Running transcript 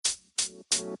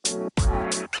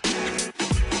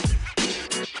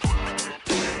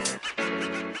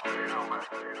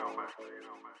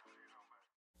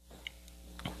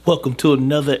Welcome to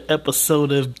another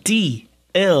episode of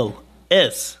DLS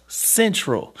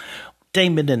Central.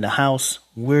 Damon in the house.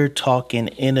 We're talking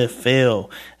NFL.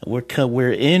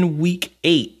 We're in week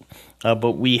 8,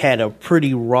 but we had a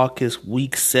pretty raucous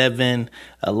week 7.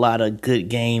 A lot of good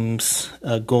games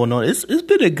going on. It's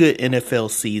been a good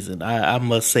NFL season. I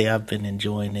must say I've been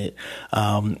enjoying it.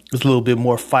 There's a little bit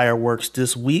more fireworks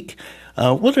this week.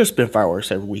 There's been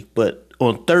fireworks every week, but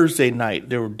on Thursday night,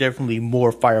 there were definitely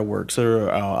more fireworks. There were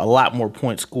a lot more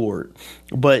points scored.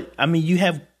 But, I mean, you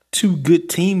have two good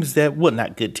teams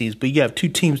not good teams, but you have two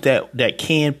teams that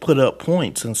can put up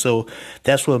points. And so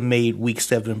that's what made week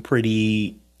 7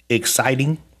 pretty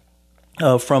exciting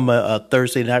from a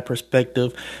Thursday night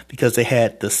perspective, because they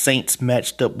had the Saints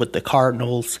matched up with the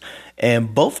Cardinals.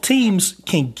 And both teams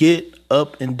can get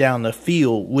up and down the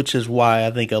field, which is why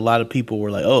I think a lot of people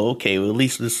were like, oh, okay, well, at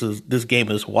least this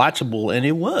game is watchable. And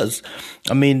it was.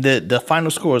 I mean, the final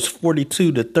score was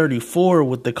 42-34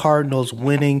 with the Cardinals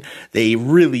winning. They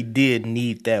really did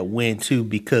need that win too,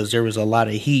 because there was a lot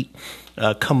of heat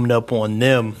coming up on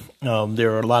them.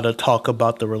 There are a lot of talk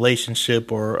about the relationship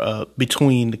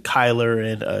between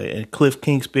Kyler and Cliff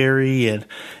Kingsbury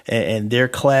and their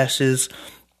clashes.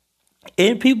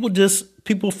 And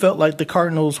people felt like the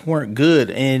Cardinals weren't good,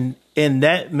 and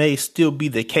that may still be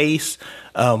the case,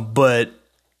 but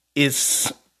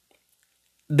it's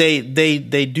they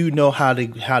do know how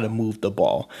to move the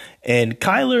ball. And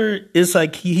Kyler is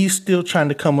like he's still trying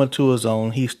to come onto his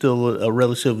own. He's still a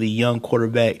relatively young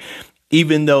quarterback,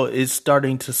 even though it's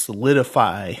starting to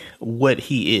solidify what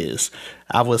he is.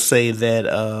 I would say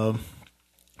that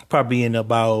probably in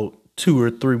about 2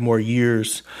 or 3 more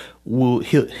years, who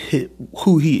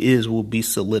he is will be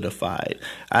solidified.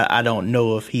 I don't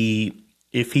know if he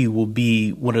will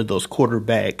be one of those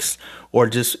quarterbacks or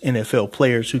just NFL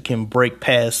players who can break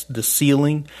past the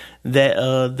ceiling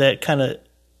that kind of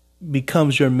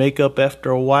becomes your makeup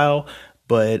after a while.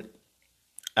 But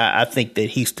I think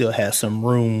that he still has some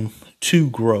room to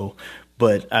grow.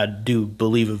 But I do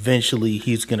believe eventually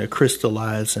he's going to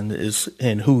crystallize, and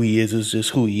who he is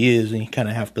just who he is, and you kind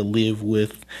of have to live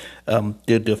with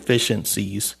the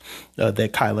deficiencies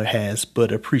that Kyler has,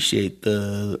 but appreciate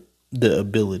the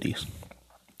abilities.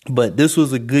 But this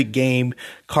was a good game.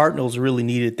 Cardinals really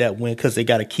needed that win because they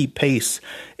got to keep pace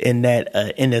in that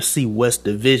NFC West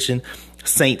division.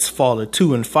 Saints fall to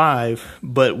 2-5,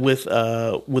 but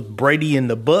with Brady and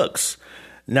the Bucks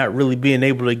not really being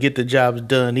able to get the jobs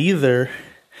done either,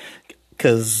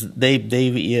 because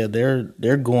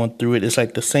they're going through it. It's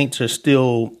like the Saints are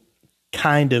still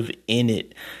kind of in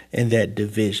it in that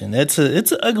division. It's an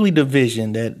ugly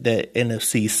division, that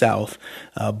NFC South,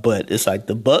 but it's like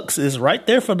the Bucks is right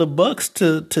there for the Bucks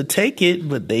to take it,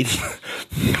 but they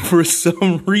for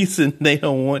some reason they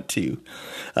don't want to.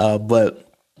 But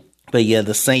yeah,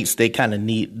 the Saints, they kind of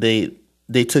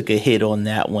they took a hit on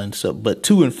that one. So, but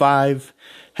 2-5.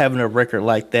 Having a record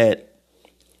like that,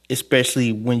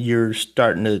 especially when you're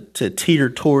starting to teeter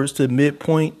towards the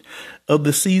midpoint of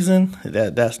the season,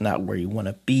 that's not where you want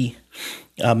to be.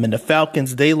 And the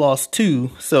Falcons, they lost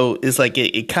 2, so it's like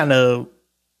it kind of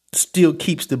still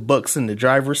keeps the Bucks in the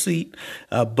driver's seat,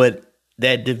 but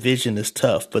that division is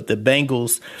tough. But the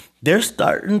Bengals, they're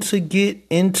starting to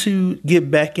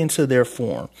get back into their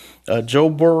form. Joe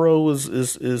Burrow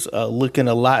is looking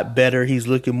a lot better. He's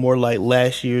looking more like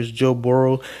last year's Joe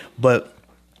Burrow. But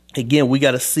again, we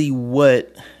got to see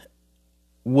what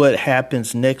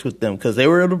happens next with them, because they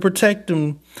were able to protect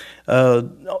him,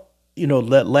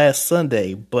 last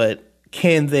Sunday. But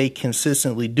can they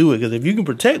consistently do it? Because if you can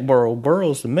protect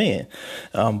Burrow's the man.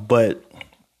 But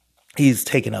he's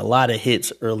taken a lot of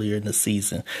hits earlier in the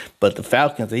season. But the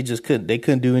Falcons, they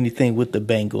couldn't do anything with the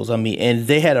Bengals. I mean, and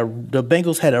the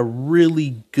Bengals had a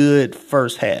really good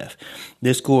first half.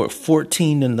 They scored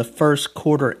 14 in the first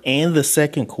quarter and the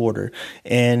second quarter.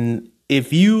 And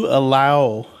if you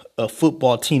allow a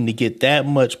football team to get that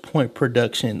much point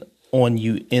production on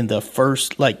you in the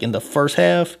first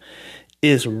half,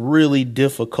 it's really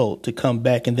difficult to come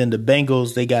back. And then the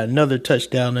Bengals, they got another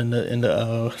touchdown in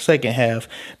the second half.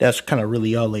 That's kind of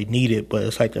really all they needed. But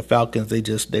it's like the Falcons,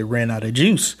 they ran out of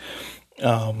juice.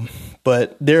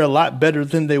 But they're a lot better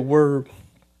than they were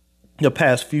the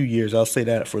past few years. I'll say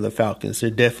that for the Falcons.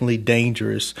 They're definitely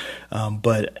dangerous.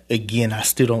 But again, I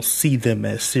still don't see them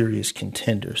as serious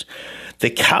contenders.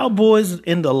 The Cowboys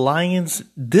and the Lions,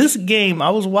 this game, I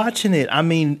was watching it. I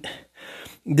mean,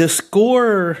 the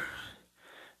score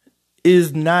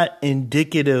is not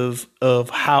indicative of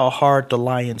how hard the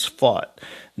Lions fought.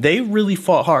 They really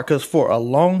fought hard because for a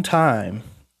long time,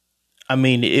 I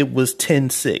mean, it was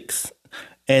 10-6,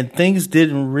 and things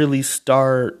didn't really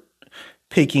start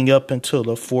picking up until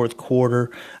the fourth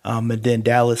quarter. And then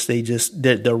Dallas,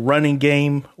 the running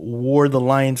game wore the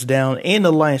Lions down, and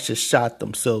the Lions just shot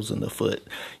themselves in the foot.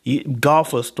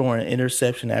 Goff was throwing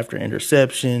interception after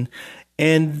interception,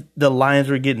 and the Lions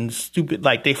were getting stupid.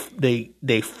 Like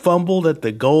they fumbled at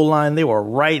the goal line. They were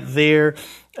right there,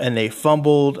 and they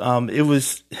fumbled.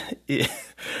 It's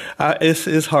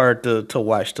hard to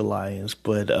watch the Lions,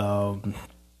 but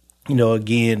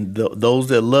again, those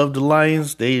that love the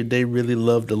Lions, they really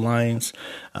love the Lions.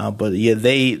 But yeah,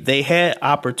 they had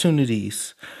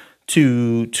opportunities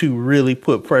to really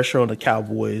put pressure on the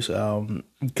Cowboys,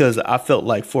 because I felt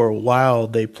like for a while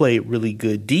they played really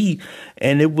good D,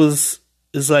 and it was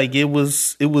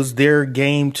their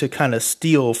game to kind of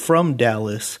steal from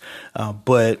Dallas.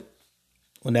 But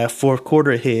when that fourth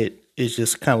quarter hit, it's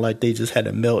just kind of like they just had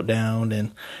a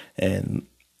meltdown, and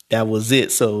that was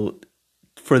it. So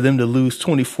for them to lose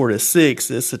 24-6,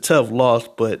 it's a tough loss,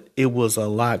 but it was a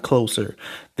lot closer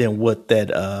than what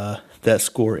that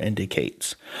score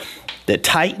indicates. The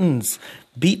Titans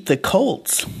beat the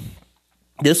Colts.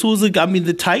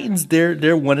 The Titans,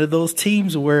 they're one of those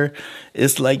teams where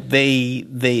it's like they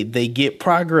get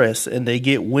progress and they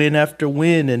get win after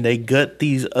win and they gut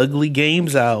these ugly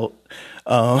games out.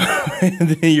 And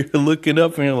then you're looking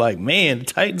up and you're like, man, the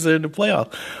Titans are in the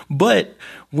playoffs. But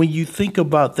when you think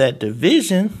about that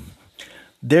division,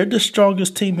 they're the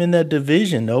strongest team in that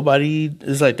division. Nobody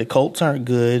is like, the Colts aren't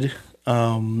good.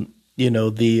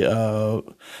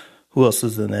 Who else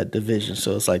is in that division?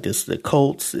 So it's like it's the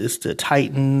Colts, it's the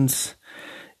Titans,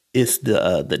 it's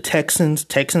the Texans.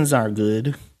 Texans aren't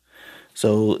good.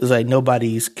 So it's like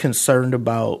nobody's concerned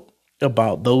about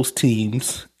those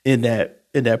teams in that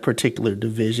particular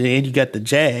division. And you got the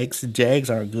Jags. The Jags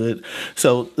aren't good.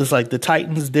 So it's like the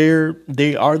Titans,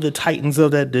 they are the Titans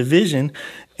of that division,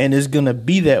 and it's gonna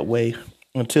be that way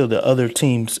until the other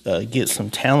teams get some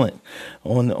talent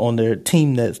on their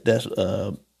team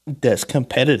that's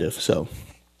competitive. So,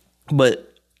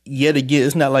 but yet again,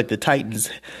 it's not like the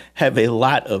Titans have a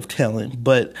lot of talent,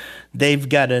 but they've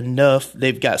got enough.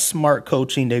 They've got smart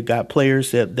coaching. They've got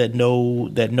players that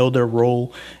know their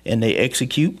role and they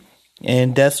execute.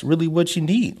 And that's really what you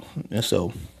need. And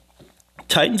so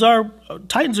Titans are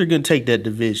going to take that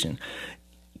division.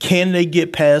 Can they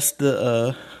get past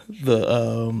the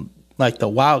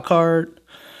wild card?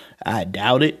 I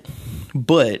doubt it,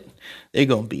 but they're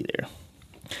going to be there.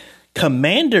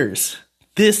 Commanders.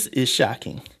 This is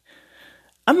shocking.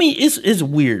 I mean, it's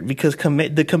weird because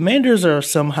the Commanders are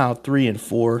somehow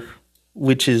 3-4,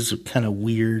 which is kind of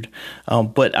weird.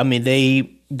 But I mean,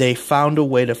 they found a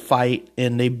way to fight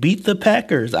and they beat the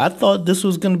Packers. I thought this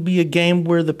was going to be a game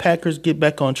where the Packers get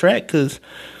back on track because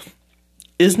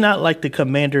it's not like the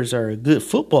Commanders are a good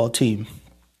football team.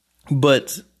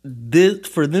 But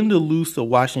for them to lose to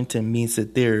Washington means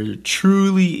that there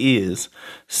truly is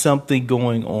something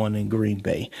going on in Green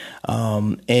Bay.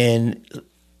 And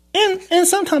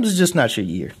sometimes it's just not your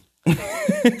year.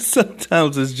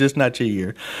 Sometimes it's just not your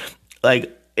year.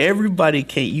 Like, everybody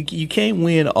can't, you can't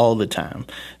win all the time.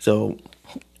 So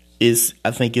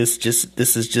I think this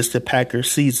is just a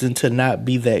Packers season to not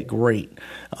be that great.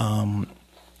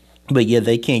 But yeah,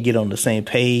 they can't get on the same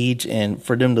page, and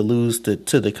for them to lose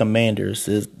to the Commanders,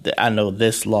 I know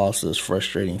this loss is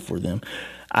frustrating for them.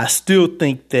 I still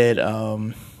think that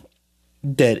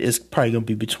that it's probably going to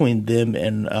be between them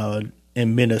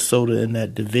and Minnesota in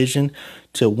that division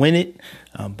to win it.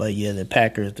 But yeah, the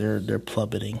Packers, they're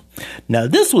plummeting. Now,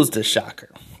 this was the shocker.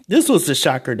 This was the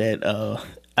shocker that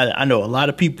I know a lot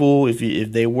of people, if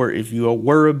you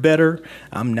were a bettor,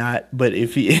 I'm not, but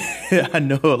I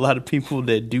know a lot of people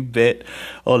that do bet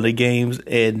on the games,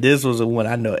 and this was the one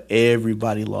I know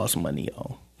everybody lost money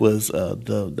on. Was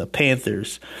the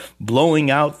Panthers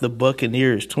blowing out the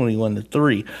Buccaneers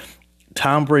 21-3.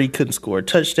 Tom Brady couldn't score a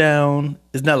touchdown.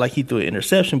 It's not like he threw an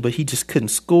interception, but he just couldn't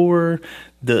score.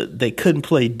 They couldn't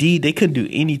play D. They couldn't do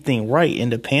anything right.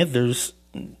 And the Panthers,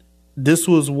 this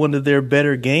was one of their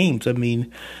better games. I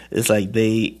mean, it's like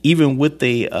they, even with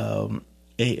a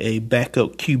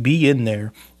backup QB in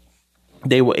there,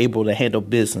 they were able to handle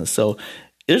business. So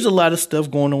there's a lot of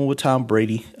stuff going on with Tom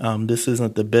Brady. This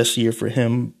isn't the best year for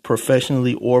him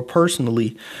professionally or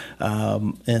personally.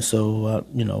 And so,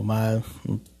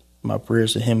 my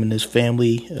prayers to him and his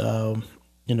family,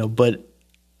 but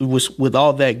with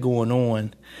all that going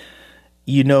on,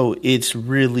 it's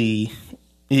really,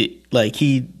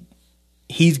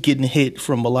 he's getting hit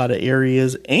from a lot of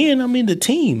areas. And I mean, the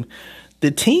team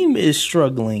is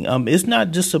struggling. It's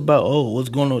not just about, what's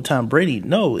going on with Tom Brady.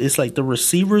 No, it's like the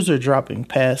receivers are dropping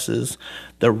passes.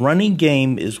 The running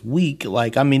game is weak.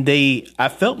 Like, I mean, I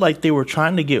felt like they were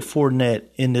trying to get Fournette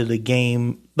into the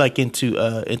game, like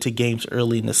into games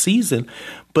early in the season,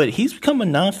 but he's become a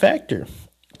non-factor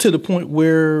to the point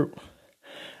where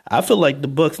I feel like the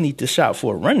Bucs need to shop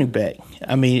for a running back.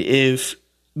 I mean,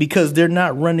 because they're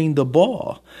not running the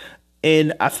ball.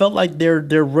 And I felt like their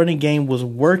running game was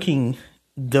working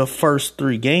the first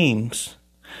 3 games,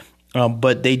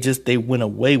 but they went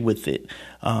away with it.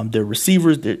 Their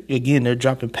receivers, they're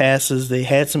dropping passes. They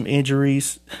had some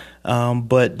injuries,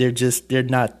 but they're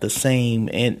not the same.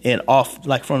 And off,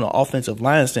 like from the offensive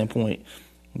line standpoint,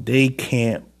 they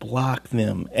can't block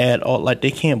them at all. Like,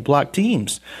 they can't block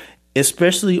teams,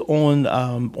 especially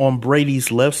on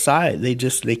Brady's left side. They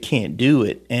can't do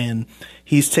it. And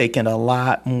he's taking a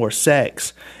lot more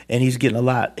sacks, and he's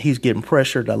getting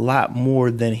pressured a lot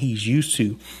more than he's used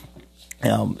to.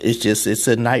 It's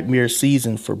a nightmare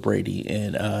season for Brady,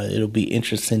 and it'll be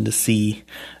interesting to see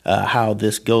how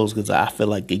this goes, because I feel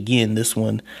like, again, this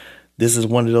is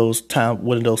one of those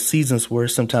seasons where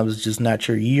sometimes it's just not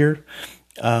your year.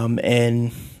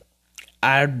 And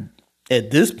at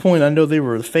this point, I know they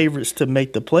were the favorites to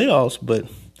make the playoffs, but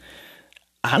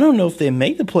I don't know if they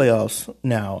make the playoffs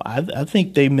now. I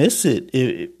think they miss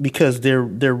it because they're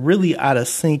really out of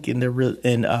sync, and they're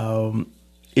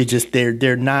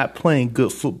not playing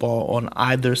good football on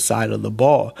either side of the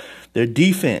ball. Their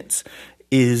defense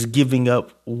is giving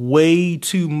up way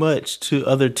too much to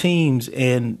other teams,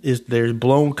 and there's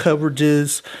blown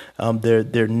coverages.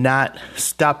 They're not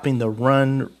stopping the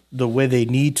run the way they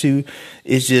need to.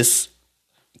 It's just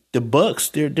the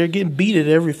Bucs. They're getting beat at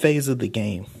every phase of the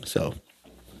game. So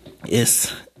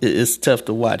it's tough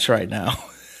to watch right now.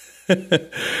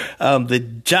 The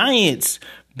Giants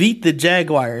beat the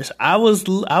Jaguars. I was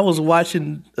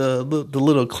watching the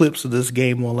little clips of this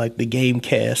game on like the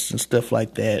Gamecast and stuff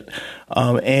like that,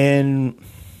 and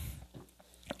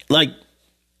like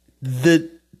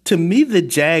to me the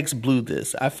Jags blew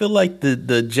this. I feel like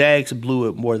the Jags blew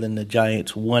it more than the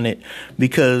Giants won it,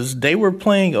 because they were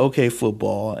playing okay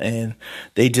football, and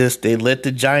they let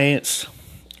the Giants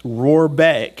roar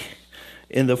back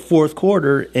in the fourth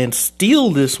quarter and steal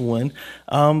this one.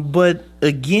 But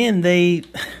again,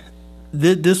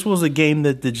 this was a game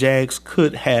that the Jags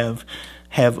could have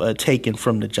taken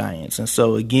from the Giants. And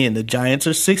so again, the Giants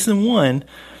are 6-1.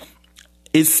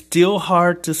 It's still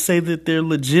hard to say that they're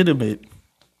legitimate,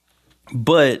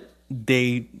 but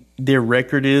their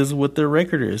record is what their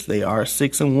record is. They are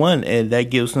 6-1, and that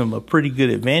gives them a pretty good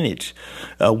advantage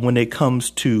when it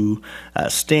comes to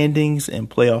standings and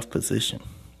playoff position.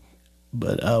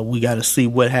 But we got to see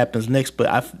what happens next.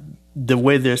 But the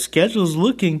way their schedule is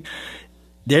looking,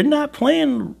 they're not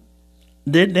playing.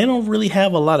 They don't really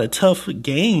have a lot of tough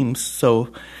games.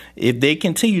 So if they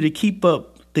continue to keep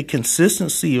up the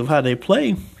consistency of how they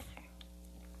play,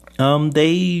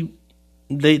 they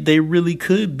really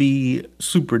could be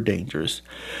super dangerous.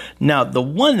 Now, the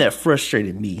one that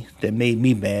frustrated me, that made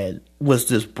me mad, was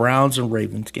this Browns and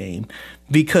Ravens game,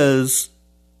 because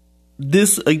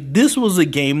this was a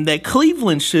game that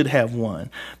Cleveland should have won.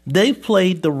 They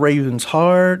played the Ravens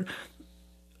hard.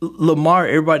 Lamar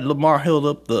held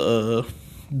up the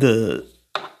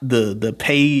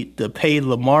pay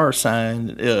Lamar sign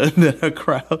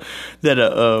that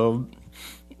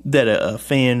a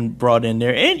fan brought in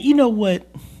there. And you know what?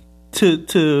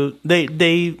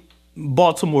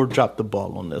 Baltimore dropped the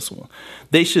ball on this one.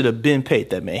 They should have been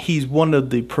paid that man. He's one of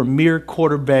the premier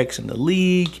quarterbacks in the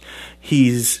league.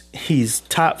 He's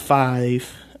top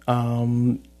 5.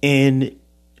 And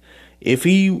if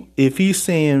he's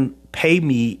saying pay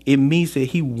me, it means that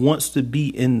he wants to be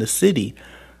in the city.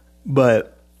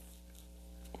 But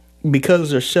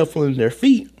because they're shuffling their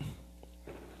feet,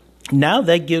 now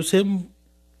that gives him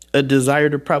a desire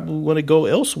to probably want to go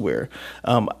elsewhere.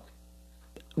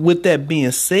 With that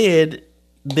being said,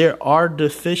 there are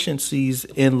deficiencies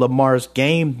in Lamar's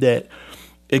game that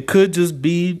it could just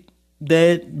be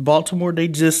that Baltimore, they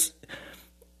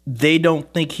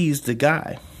don't think he's the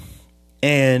guy.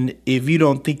 And if you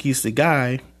don't think he's the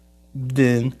guy,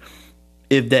 then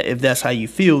if that's how you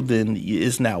feel, then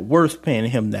it's not worth paying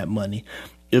him that money.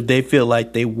 If they feel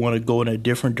like they want to go in a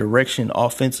different direction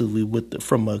offensively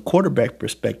from a quarterback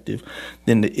perspective,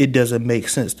 then it doesn't make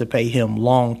sense to pay him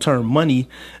long-term money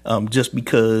just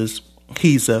because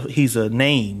he's a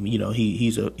name. You know,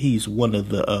 he's one of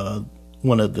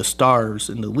the stars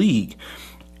in the league.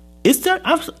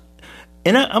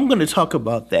 I'm going to talk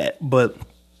about that, but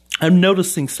I'm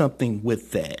noticing something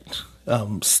with that.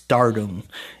 stardom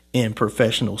in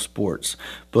professional sports.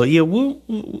 But yeah,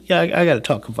 I got to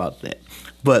talk about that.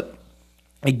 But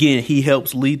again, he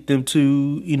helps lead them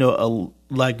to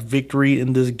a victory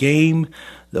in this game.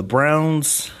 The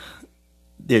Browns,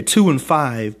 they're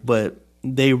 2-5, but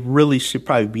they really should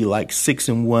probably be like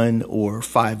 6-1 or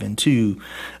 5-2.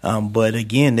 But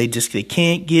again, they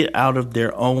can't get out of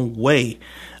their own way.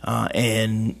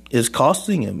 And it's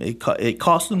costing them. It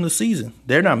cost them the season.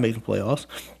 They're not making playoffs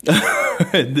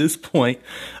at this point.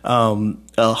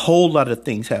 A whole lot of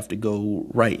things have to go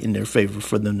right in their favor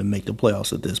for them to make the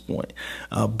playoffs at this point.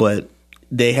 But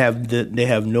they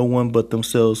have no one but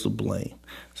themselves to blame.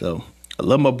 So I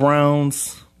love my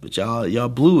Browns, but y'all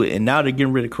blew it, and now they're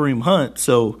getting rid of Kareem Hunt.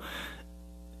 So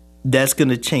that's going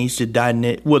to change the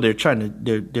dynamic. Well, they're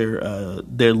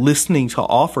listening to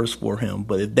offers for him.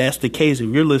 But if that's the case, if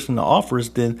you're listening to offers,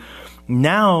 then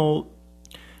now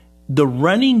the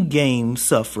running game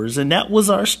suffers, and that was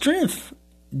our strength.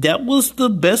 That was the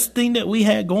best thing that we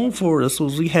had going for us,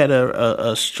 was we had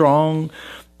a strong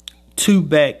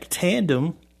two-back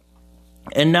tandem.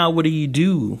 And now what do you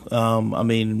do?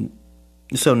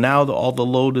 So now all the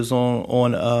load is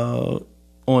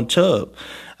on Chubb.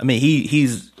 I mean,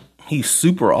 he's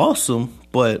super awesome,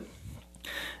 but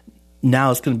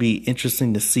now it's going to be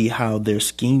interesting to see how their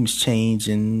schemes change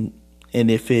and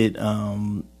if it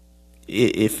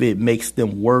makes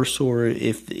them worse, or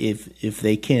if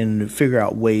they can figure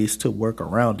out ways to work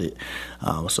around it.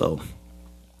 So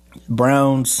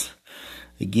Browns,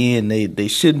 again, they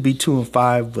shouldn't be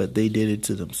 2-5, but they did it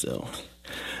to themselves.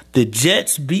 The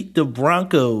Jets beat the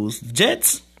Broncos.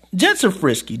 Jets are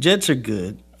frisky. Jets are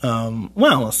good. Well, I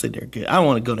don't want to say they're good. I don't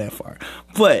want to go that far.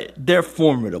 But they're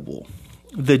formidable.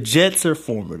 The Jets are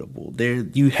formidable.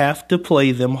 You have to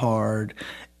play them hard,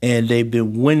 and they've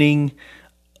been winning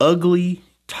ugly,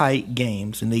 tight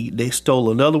games. And they stole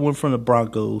another one from the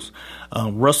Broncos.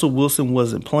 Russell Wilson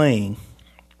wasn't playing.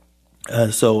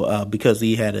 Because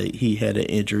he had an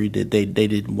injury that they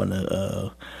didn't want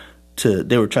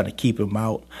they were trying to keep him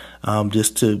out,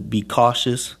 just to be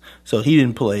cautious. So he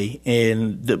didn't play,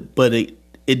 but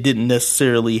it didn't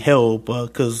necessarily help,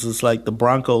 because it's like the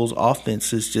Broncos'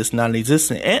 offense is just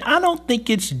non-existent. And I don't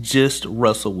think it's just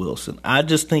Russell Wilson. I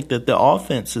just think that the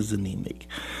offense is anemic.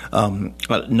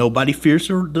 Nobody fears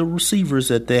the receivers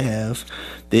that they have.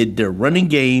 Their running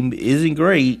game isn't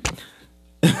great.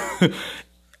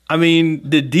 I mean,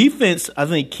 the defense, I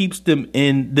think, keeps them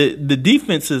in. The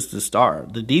defense is the star.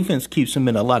 The defense keeps them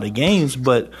in a lot of games,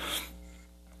 but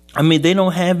I mean, they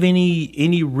don't have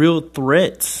any real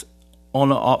threats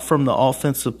from the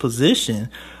offensive position,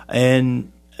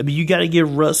 and I mean, you got to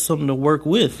give Russ something to work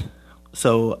with.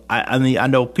 So I mean, I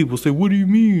know people say, "What do you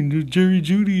mean, Jerry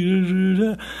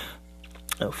Jeudy?"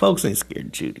 Folks ain't scared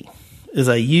of Jeudy. It's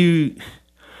like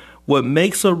what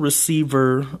makes a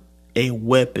receiver a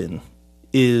weapon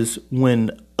is when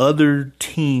other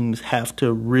teams have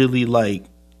to really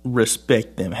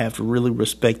respect them, have to really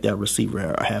respect that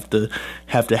receiver, or have to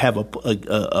have a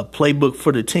playbook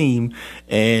for the team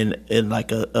and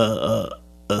like a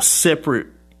separate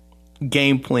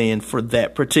game plan for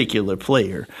that particular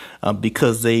player,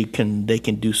 because they can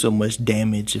do so much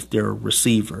damage if they're a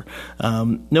receiver.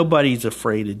 Nobody's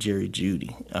afraid of Jerry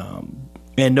Jeudy.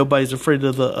 And nobody's afraid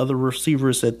of the other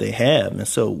receivers that they have. And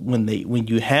so when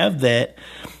you have that,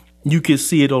 you can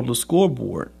see it on the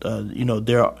scoreboard.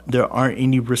 There aren't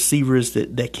any receivers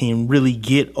that can really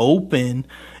get open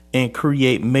and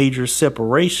create major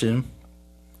separation.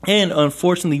 And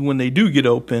unfortunately, when they do get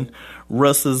open,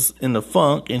 Russ is in the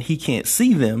funk and he can't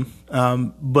see them.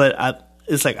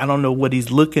 It's like, I don't know what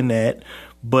he's looking at,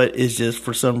 but it's just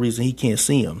for some reason he can't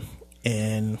see them.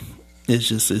 And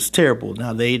it's terrible.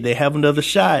 Now they have another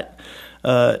shot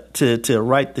to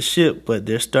right the ship, but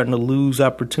they're starting to lose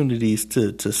opportunities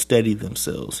to steady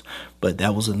themselves. But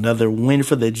that was another win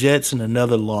for the Jets and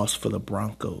another loss for the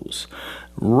Broncos.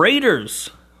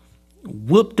 Raiders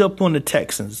whooped up on the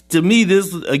Texans. To me,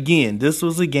 this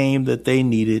was a game that they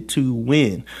needed to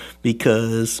win,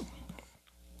 because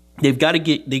they've got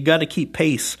to keep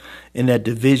pace in that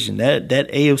division. That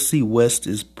AFC West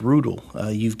is brutal.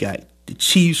 You've got the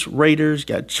Chiefs, Raiders,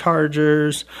 got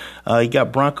Chargers, you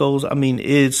got Broncos. I mean,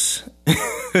 it's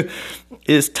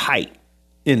tight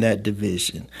in that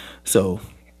division. So,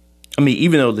 I mean,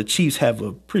 even though the Chiefs have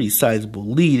a pretty sizable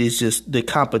lead, it's just the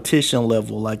competition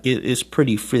level, it's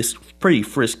pretty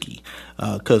frisky,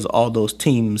 because all those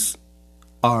teams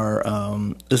are,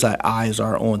 it's like eyes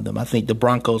are on them. I think the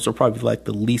Broncos are probably like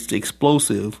the least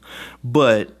explosive,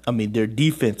 but I mean, their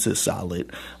defense is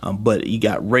solid. But you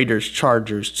got Raiders,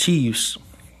 Chargers, Chiefs,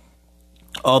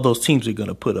 all those teams are going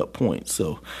to put up points.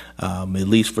 So at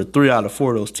least for 3 out of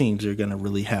 4 of those teams, they're going to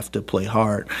really have to play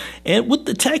hard. And with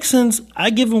the Texans, I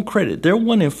give them credit. They're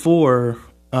 1-4,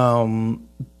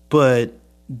 but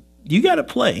you got to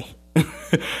play.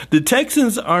 The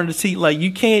Texans aren't a team, like,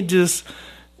 you can't just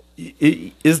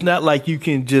it's not like you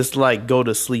can just like go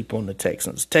to sleep on the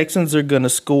Texans. Texans are going to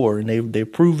score, and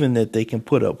they've proven that they can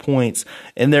put up points,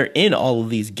 and they're in all of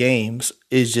these games.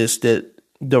 It's just that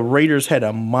the Raiders had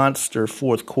a monster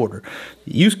fourth quarter.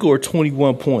 You scored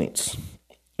 21 points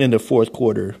in the fourth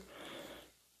quarter.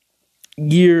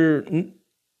 9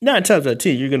 times out of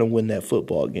 10, you're going to win that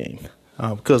football game.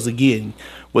 Because again,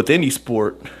 with any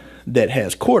sport that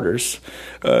has quarters,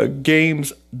 the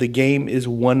game is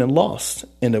won and lost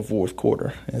in the fourth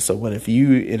quarter. And so what if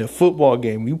you, in a football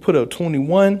game, you put up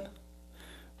 21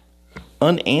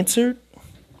 unanswered,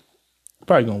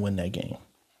 probably going to win that game.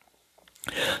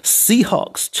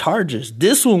 Seahawks, Chargers.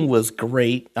 This one was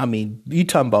great. I mean, you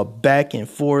talking about back and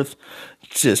forth,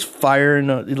 just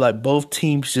firing, like both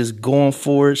teams just going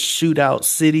for it, shootout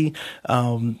city.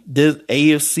 This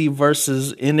AFC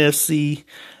versus NFC.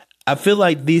 I feel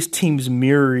like these teams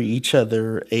mirror each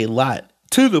other a lot,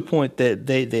 to the point that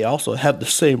they also have the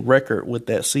same record with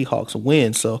that Seahawks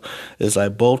win. So it's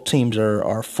like both teams are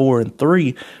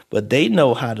 4-3, but they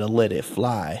know how to let it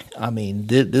fly. I mean,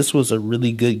 this was a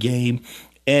really good game,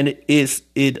 and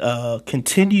it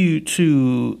continued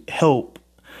to help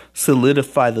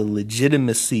solidify the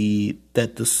legitimacy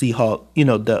that the Seahawks,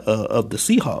 of the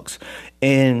Seahawks.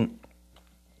 And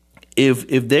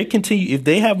if they continue, if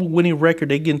they have a winning record,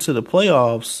 they get into the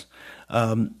playoffs.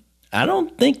 I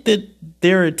don't think that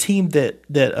they're a team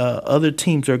that other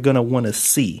teams are going to want to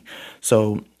see.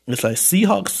 So it's like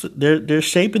Seahawks, they're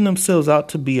shaping themselves out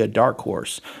to be a dark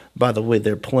horse by the way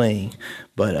they're playing.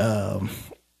 But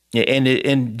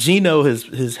and Geno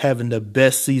is having the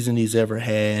best season he's ever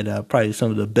had, probably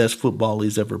some of the best football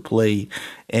he's ever played.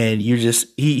 And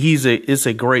it's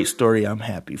a great story. I'm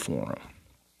happy for him.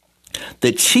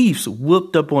 The Chiefs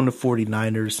whooped up on the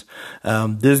 49ers.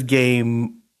 This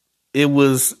game, it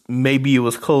was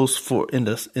close for in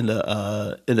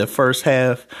the first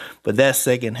half, but that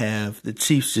second half, the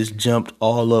Chiefs just jumped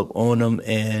all up on them,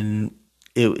 and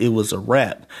it was a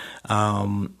wrap.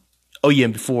 And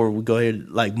before we go ahead,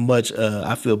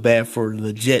 I feel bad for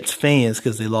the Jets fans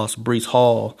because they lost Breece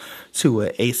Hall to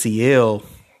an ACL.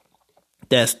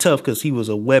 That's tough because he was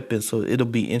a weapon, so it'll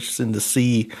be interesting to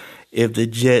see if the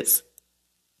Jets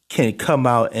can come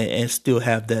out and still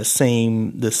have the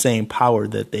same power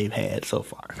that they've had so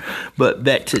far. But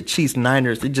back to Chiefs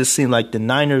Niners, it just seemed like the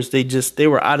Niners, they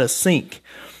were out of sync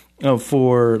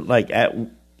for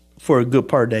a good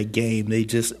part of that game.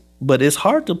 But it's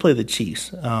hard to play the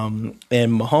Chiefs. And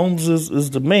Mahomes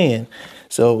is the man.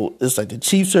 So it's like the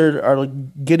Chiefs are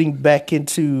getting back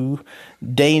into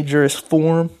dangerous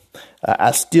form.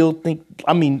 I still think,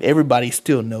 everybody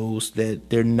still knows that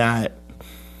they're not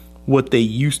what they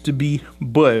used to be,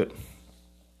 but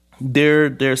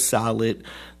they're solid.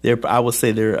 I would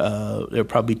say they're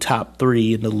probably top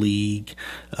 3 in the league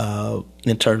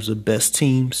in terms of best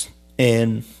teams,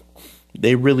 and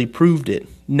they really proved it.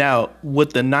 Now,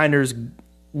 with the Niners,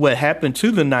 what happened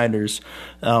to the Niners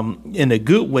in a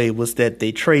good way was that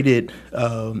they traded.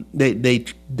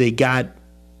 They got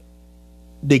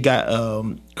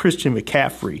Christian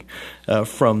McCaffrey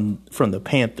from the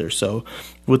Panthers. So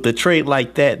with a trade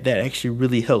like that actually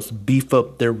really helps beef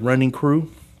up their running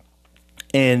crew,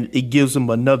 and it gives them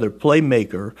another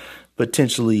playmaker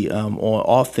potentially on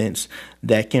offense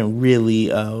that can really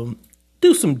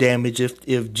do some damage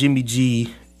if Jimmy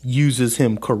G uses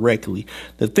him correctly.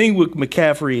 The thing with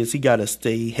McCaffrey is he got to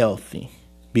stay healthy,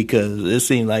 because it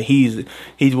seems like he's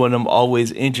one of them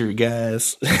always injured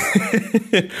guys.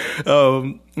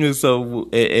 And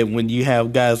when you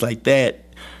have guys like that,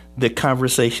 the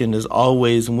conversation is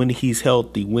always when he's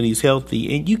healthy.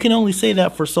 And you can only say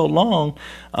that for so long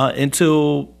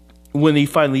until when he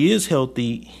finally is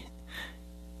healthy,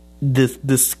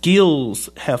 the skills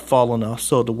have fallen off,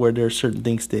 so to where there are certain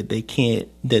things that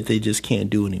they just can't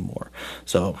do anymore.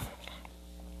 So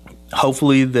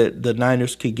hopefully the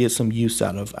Niners could get some use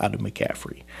out of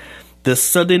McCaffrey. The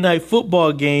Sunday Night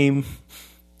Football game,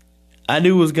 I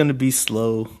knew it was going to be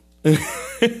slow.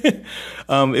 It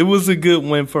was a good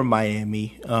win for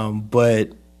Miami,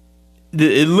 but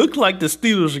it looked like the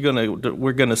Steelers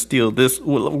were going to steal this.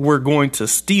 We're going to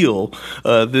steal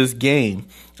this game,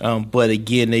 but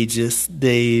again,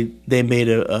 they made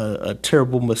a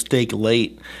terrible mistake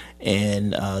late.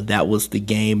 And that was the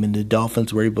game, and the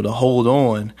Dolphins were able to hold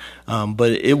on.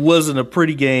 But it wasn't a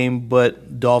pretty game,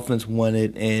 but Dolphins won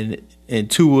it. And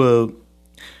Tua,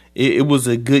 it was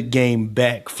a good game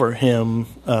back for him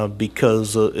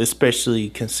because especially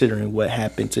considering what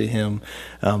happened to him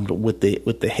with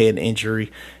the head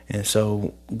injury. And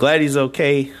so glad he's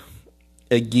okay.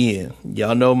 Again,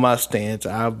 y'all know my stance.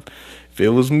 If it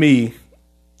was me,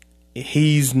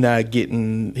 he's not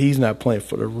playing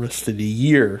for the rest of the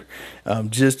year,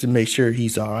 just to make sure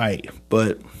he's all right.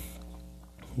 But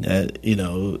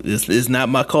it's not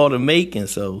my call to make, and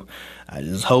so I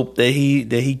just hope that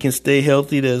he can stay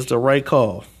healthy. That's the right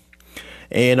call.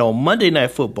 And on Monday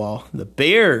Night Football, the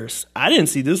Bears, I didn't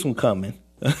see this one coming.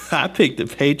 I picked the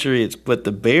Patriots, but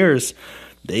the Bears,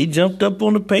 they jumped up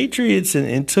on the Patriots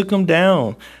and took them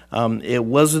down. It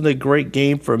wasn't a great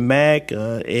game for Mac,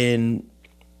 and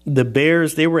the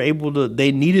Bears, they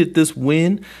needed this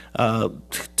win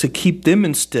to keep them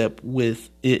in step with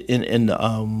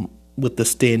the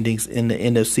standings in the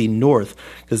NFC North,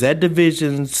 because that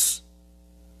division's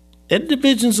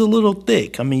a little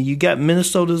thick. I mean, you got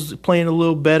Minnesota's playing a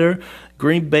little better,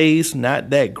 Green Bay's not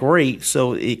that great,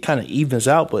 so it kind of evens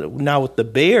out. But now with the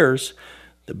Bears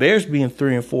being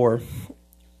 3-4,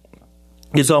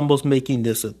 it's almost making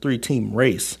this a 3-team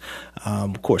race.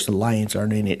 Of course, the Lions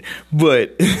aren't in it,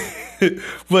 but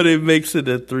but it makes it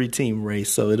a 3-team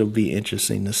race. So it'll be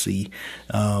interesting to see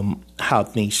how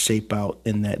things shape out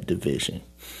in that division.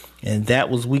 And that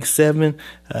was Week 7.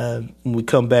 When we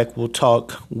come back, we'll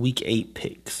talk Week 8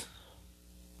 picks.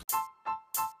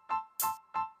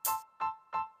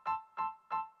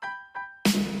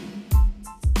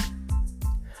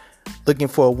 Looking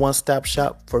for a one-stop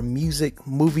shop for music,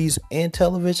 movies, and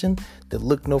television? Then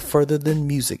look no further than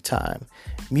Music Time.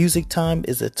 Music Time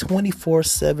is a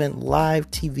 24/7 live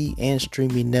TV and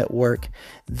streaming network.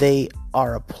 They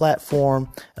are a platform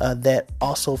that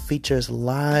also features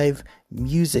live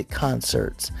music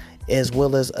concerts, as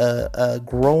well as a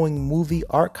growing movie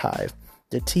archive.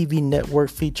 The TV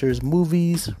network features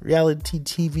movies, reality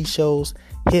TV shows,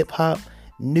 hip-hop,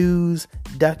 news,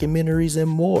 documentaries, and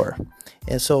more.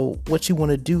 And so what you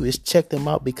want to do is check them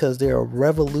out, because they're a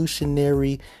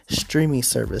revolutionary streaming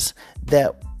service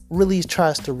that really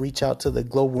tries to reach out to the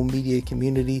global media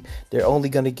community. They're only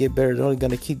going to get better. They're only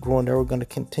going to keep growing. They're going to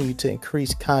continue to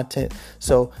increase content.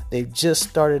 So they've just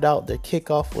started out. Their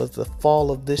kickoff was the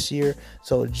fall of this year.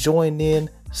 So join in,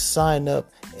 sign up,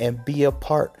 and be a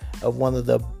part of one of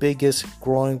the biggest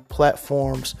growing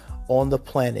platforms on the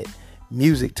planet,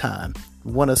 Music Time.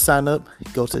 Want to sign up?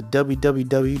 Go to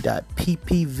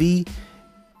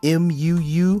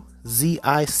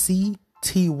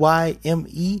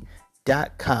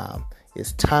www.ppvmuzictyme.com.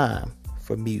 It's time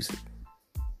for music.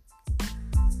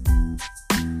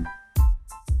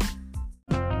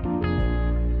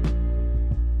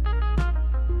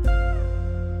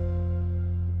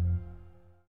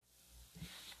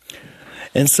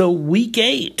 And so Week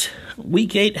 8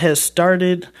 has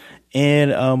started.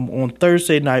 And on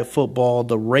Thursday Night Football,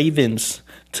 the Ravens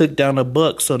took down the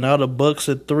Bucs. So now the Bucs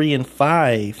are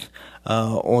 3-5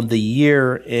 on the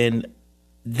year. And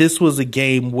this was a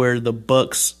game where the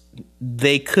Bucs,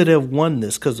 they could have won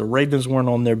this because the Ravens weren't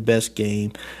on their best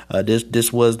game.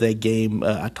 This was that game.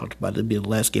 I talked about it being the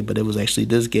last game, but it was actually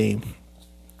this game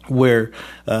where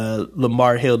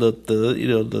Lamar held up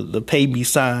the pay me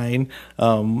sign.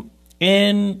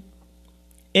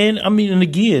 And I mean, and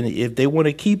again, if they want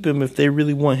to keep him, if they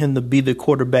really want him to be the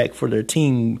quarterback for their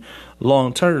team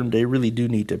long term, they really do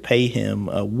need to pay him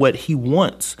what he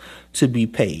wants to be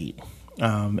paid.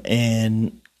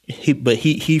 And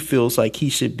he feels like he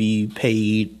should be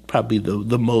paid probably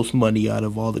the most money out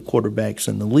of all the quarterbacks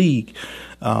in the league.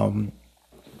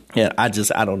 Yeah,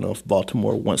 I don't know if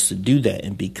Baltimore wants to do that.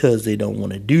 And because they don't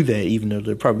want to do that, even though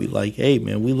they're probably like, hey,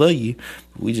 man, we love you,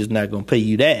 we just not going to pay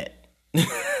you that.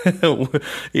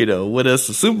 With us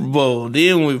the Super Bowl,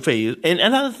 then we pay you. And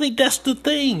I think that's the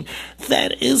thing.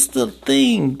 That is the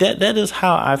thing. That is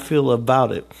how I feel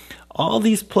about it. All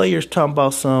these players talking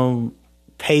about some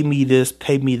pay me this,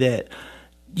 pay me that.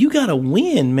 You gotta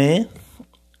win, man.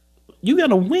 You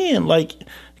gotta win. Like,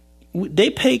 they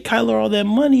paid Kyler all that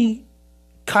money.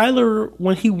 Kyler,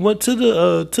 when he went to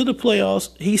the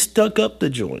playoffs, he stuck up the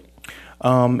joint.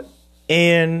 And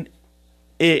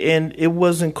it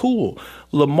wasn't cool.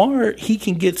 Lamar, he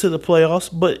can get to the playoffs,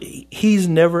 but he's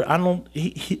never. I don't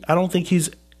think he's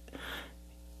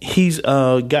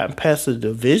gotten past the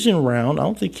division round. I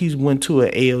don't think he's went to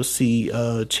an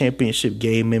AFC championship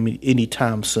game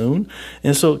anytime soon.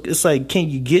 And so it's like, can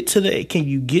you get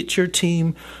your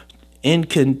team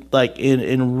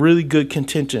in really good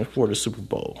contention for the Super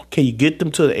Bowl? Can you get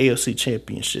them to the AFC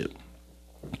championship?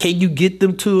 Can you get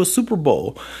them to a Super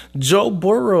Bowl? Joe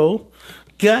Burrow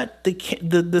got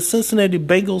the Cincinnati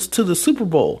Bengals to the Super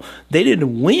Bowl. They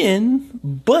didn't win,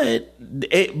 but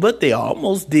they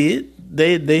almost did.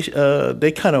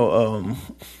 They kind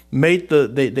of made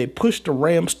they pushed the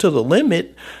Rams to the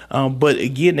limit, but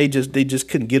again they just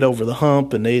couldn't get over the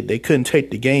hump, and they couldn't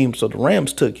take the game, so the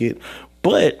Rams took it.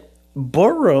 But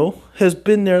Burrow has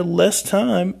been there less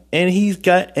time, and he's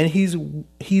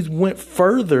went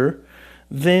further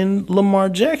than Lamar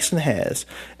Jackson has.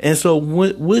 And so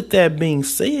with that being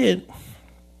said,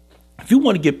 if you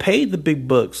want to get paid the big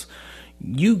bucks,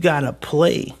 you gotta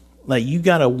play. Like, you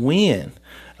gotta win.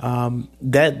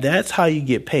 That's how you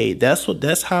get paid.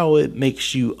 That's how it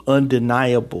makes you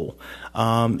undeniable.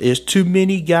 There's too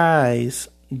many guys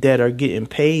that are getting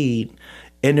paid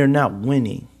and they're not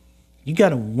winning. You got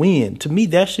to win. To me,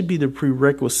 that should be the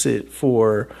prerequisite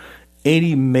for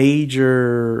any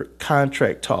major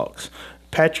contract talks.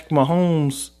 Patrick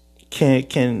Mahomes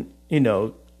can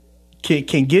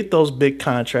get those big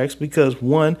contracts because,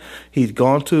 one, he's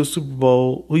gone to a Super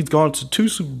Bowl. He's gone to 2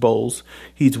 Super Bowls.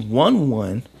 He's won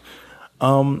one.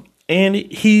 And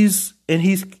he's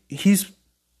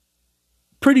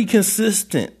pretty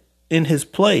consistent in his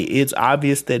play. It's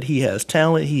obvious that he has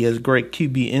talent. He has great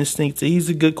QB instincts. He's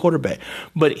a good quarterback,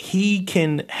 but he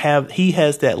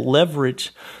has that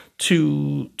leverage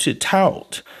to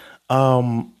tout.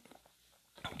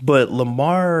 But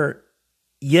Lamar,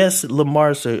 yes,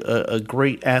 Lamar's a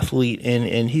great athlete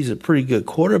and he's a pretty good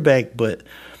quarterback, but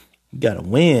you gotta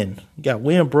win. You gotta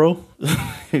win, bro.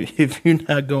 If you're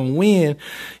not gonna win,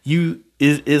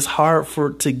 it's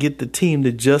hard to get the team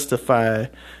to justify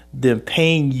them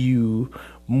paying you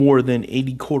more than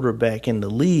any quarterback in the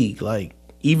league. Like,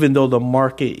 even though the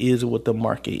market is what the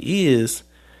market is,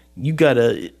 you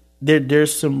gotta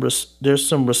there's some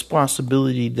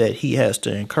responsibility that he has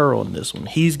to incur on this one.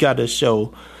 He's got to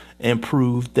show and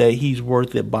prove that he's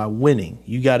worth it by winning.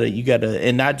 You gotta,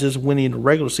 and not just winning the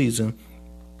regular season.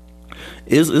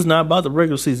 It's not about the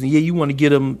regular season. Yeah, you want to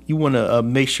get him. You want to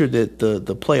make sure that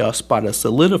the playoff spot is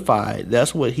solidified.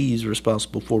 That's what he's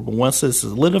responsible for. But once it's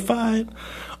solidified,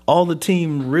 all the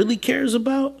team really cares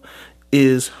about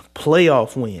is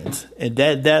playoff wins, and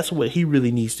that's what he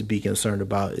really needs to be concerned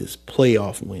about is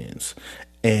playoff wins.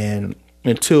 And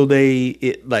until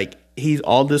he's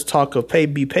all this talk of pay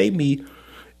me.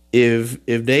 If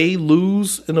they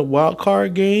lose in a wild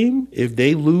card game, if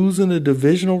they lose in a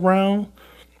divisional round,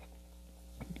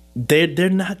 they're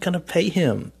not gonna pay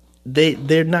him.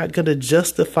 They're not gonna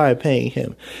justify paying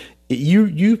him.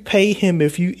 You pay him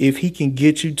if he can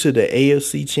get you to the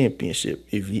AFC Championship.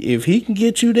 If he can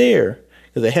get you there,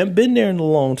 because they haven't been there in a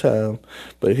long time,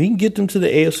 but if he can get them to the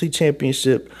AFC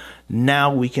Championship,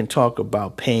 now we can talk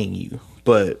about paying you.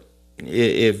 But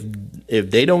if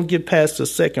they don't get past the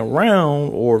second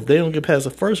round, or if they don't get past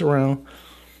the first round,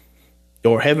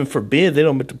 or heaven forbid they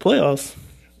don't make the playoffs,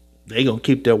 they gonna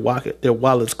keep their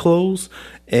wallets closed.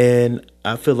 And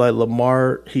I feel like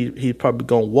Lamar, he probably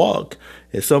gonna walk.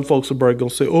 And some folks are probably gonna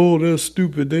say, "Oh, that's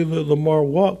stupid. They let Lamar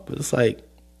walk." But it's like,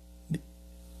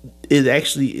 it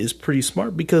actually is pretty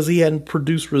smart because he hadn't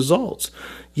produced results.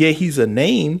 Yeah, he's a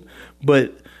name,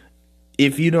 but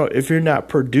if you're not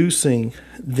producing,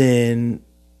 then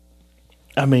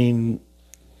I mean,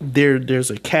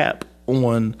 there's a cap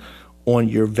on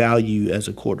your value as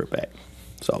a quarterback.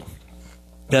 So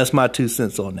that's my 2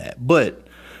 cents on that. But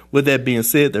with that being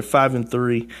said, they're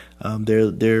 5-3.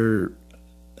 They're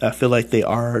I feel like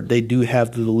they do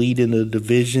have the lead in the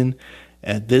division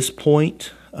at this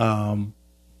point.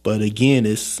 But again,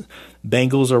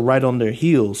 Bengals are right on their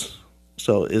heels,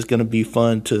 so it's going to be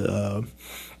fun to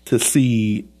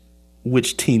see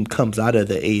which team comes out of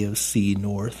the AFC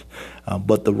North.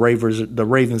 But the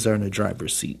Ravens are in the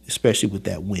driver's seat, especially with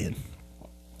that win.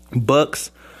 Bucks,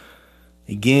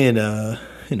 again,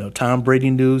 Tom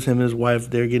Brady news, him and his wife,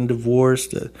 they're getting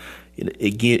divorced.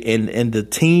 Again, and the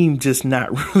team just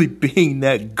not really being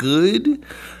that good.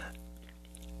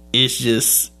 It's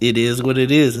just, it is what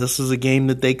it is. This is a game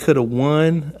that they could have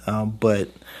won, but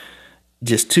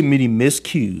just too many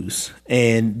miscues.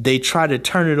 And they try to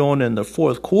turn it on in the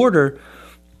fourth quarter,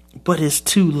 but it's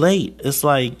too late. It's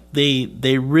like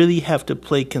they really have to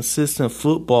play consistent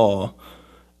football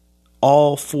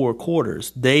all 4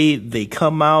 quarters. They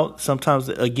come out sometimes,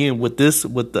 again,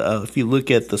 if you look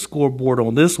at the scoreboard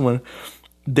on this one,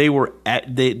 they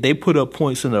put up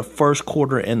points in the first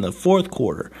quarter and the fourth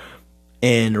quarter.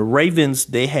 And the Ravens,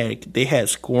 they had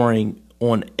scoring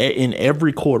in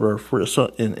every quarter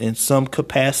in some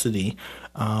capacity,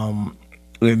 and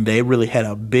they really had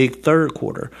a big third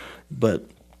quarter. But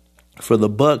for the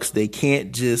Bucks, they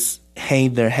can't just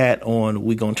hang their hat on,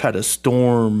 we're gonna try to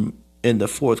storm in the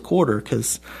fourth quarter,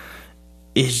 because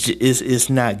it's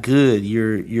not good.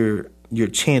 Your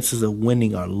chances of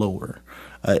winning are lower,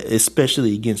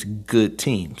 especially against good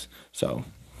teams. So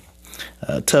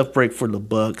tough break for the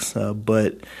Bucks,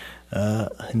 but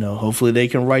hopefully they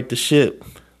can right the ship.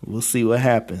 We'll see what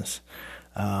happens.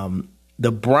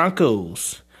 The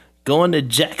Broncos going to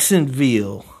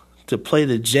Jacksonville to play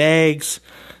the Jags.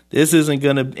 This isn't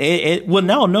going to... Well,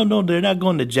 no. They're not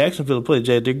going to Jacksonville to play the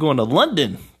Jags. They're going to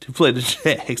London to play the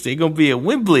Jags. They're going to be at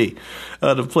Wembley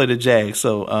to play the Jags.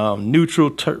 So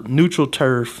neutral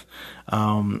turf.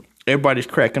 Everybody's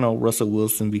cracking on Russell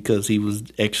Wilson because he was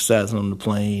exercising on the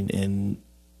plane. And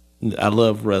I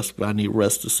love Russ, but I need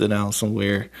Russ to sit down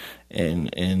somewhere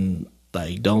and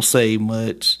like, don't say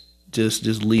much.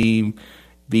 Just leave,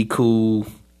 be cool.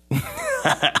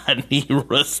 I need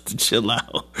Russ to chill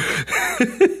out.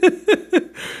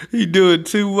 He doing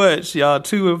too much, y'all.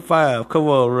 2-5. Come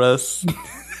on, Russ.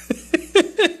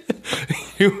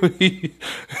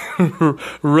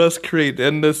 Russ create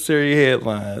unnecessary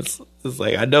headlines. It's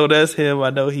like, I know that's him. I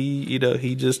know he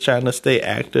just trying to stay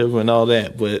active and all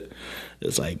that, but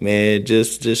it's like, man,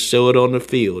 just show it on the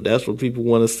field. That's what people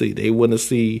want to see. They want to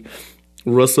see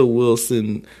Russell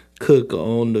Wilson cook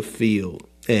on the field,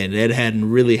 and that hadn't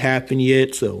really happened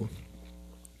yet. So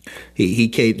he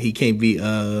can't be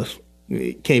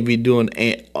doing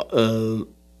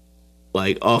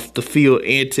like off the field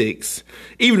antics,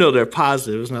 even though they're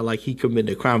positive. It's not like he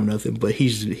committed a crime or nothing, but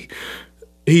he's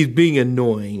being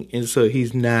annoying, and so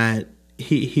he's not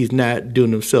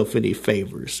doing himself any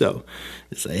favors. So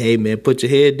it's like, hey man, put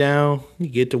your head down, you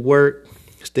get to work,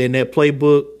 stay in that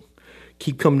playbook,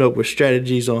 keep coming up with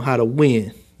strategies on how to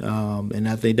win. And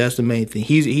I think that's the main thing.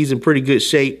 He's in pretty good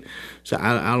shape, so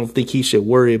I don't think he should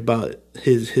worry about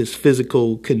his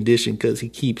physical condition because he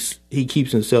keeps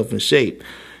himself in shape.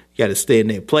 You got to stay in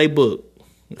that playbook,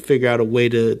 figure out a way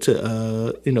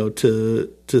to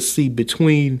see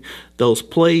between those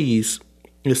plays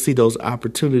and see those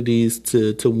opportunities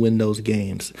to win those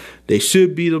games. They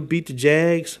should beat the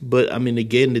Jags, but I mean,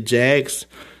 again, the Jags,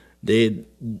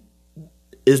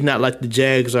 it's not like the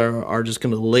Jags are just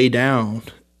going to lay down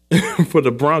for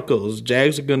the Broncos.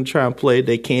 Jags are going to try and play.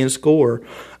 They can score.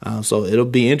 So it'll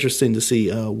be interesting to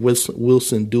see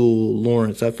Wilson duel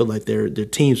Lawrence. I feel like their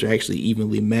teams are actually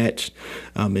evenly matched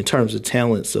in terms of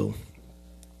talent. So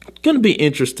it's going to be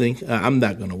interesting. I'm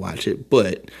not going to watch it,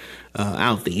 but I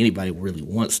don't think anybody really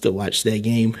wants to watch that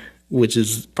game, which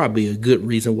is probably a good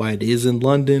reason why it is in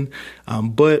London.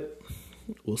 But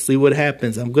we'll see what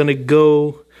happens. I'm going to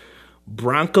go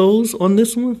Broncos on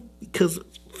this one because,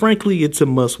 frankly, it's a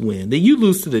must-win. Then you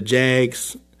lose to the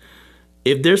Jags.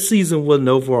 If their season wasn't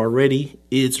over already,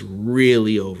 it's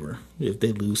really over if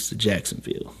they lose to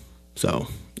Jacksonville. So,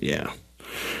 yeah.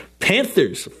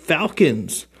 Panthers,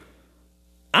 Falcons.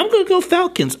 I'm going to go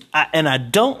Falcons. And I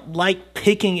don't like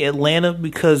picking Atlanta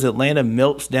because Atlanta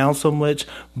melts down so much,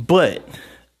 but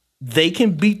they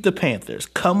can beat the Panthers.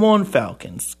 Come on,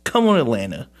 Falcons. Come on,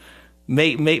 Atlanta.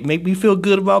 Make me feel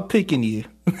good about picking you.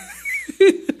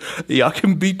 Y'all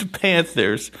can beat the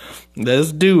Panthers.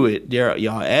 Let's do it.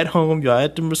 Y'all at home. Y'all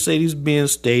at the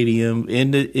Mercedes-Benz Stadium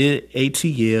in the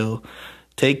ATL.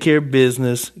 Take care of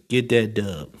business. Get that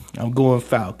dub. I'm going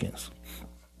Falcons.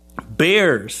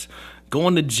 Bears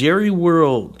going to Jerry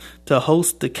World to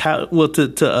host the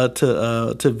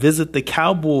to visit the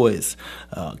Cowboys.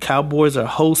 Cowboys are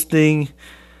hosting.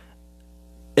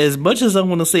 As much as I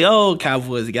want to say, oh,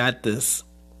 Cowboys got this,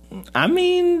 I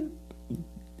mean,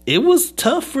 it was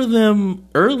tough for them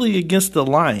early against the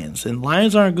Lions, and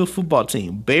Lions aren't a good football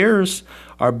team. Bears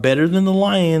are better than the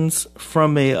Lions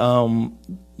from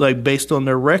a based on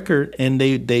their record, and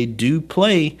they do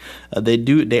play.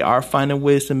 They are finding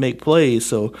ways to make plays.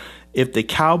 So if the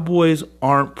Cowboys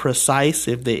aren't precise,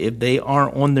 if they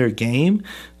aren't on their game,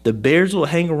 the Bears will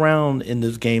hang around in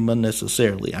this game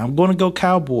unnecessarily. I'm going to go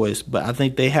Cowboys, but I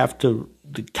think the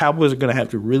Cowboys are going to have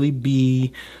to really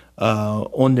be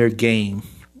on their game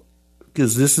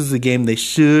because this is a game they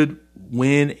should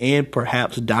win and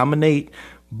perhaps dominate.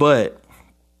 But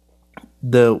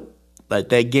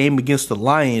that game against the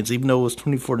Lions, even though it was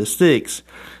 24-6,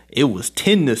 it was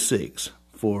 10-6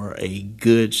 for a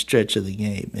good stretch of the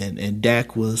game, and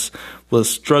Dak was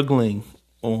struggling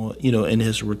on in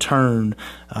his return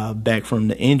back from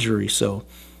the injury. So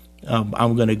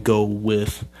I'm gonna go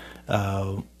with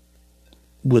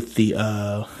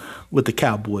the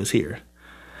Cowboys here.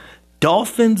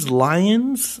 Dolphins,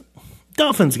 Lions.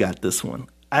 Dolphins got this one.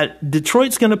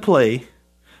 Detroit's gonna play.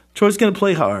 Detroit's gonna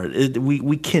play hard.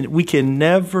 We can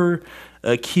never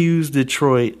accuse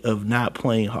Detroit of not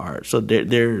playing hard. So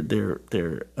they're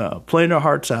playing their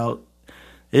hearts out.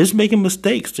 they're just making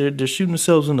mistakes. They're shooting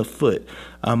themselves in the foot.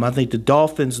 I think the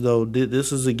Dolphins, though,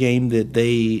 this is a game that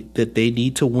they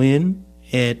need to win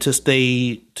and to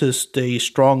stay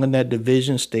strong in that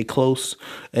division, stay close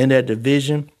in that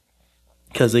division.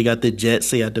 Because they got the Jets,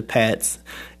 they got the Pats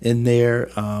in there,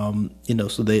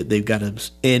 so they've got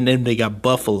and then they got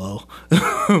Buffalo.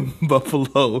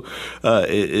 Buffalo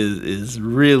is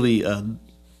really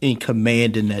in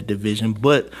command in that division,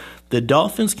 but the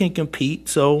Dolphins can compete.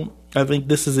 So I think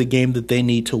this is a game that they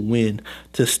need to win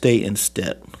to stay in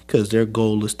step, because their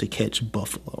goal is to catch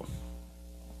Buffalo.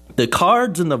 The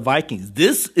Cards and the Vikings.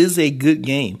 This is a good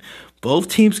game. Both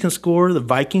teams can score. The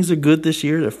Vikings are good this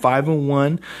year. They're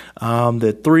 5-1.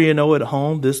 They're 3-0 at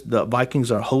home. The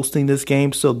Vikings are hosting this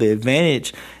game, so the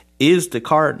advantage is the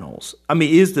Cardinals.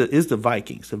 Is the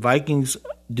Vikings. The Vikings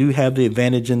do have the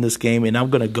advantage in this game, and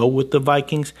I'm going to go with the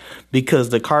Vikings because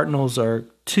the Cardinals are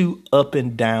too up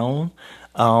and down.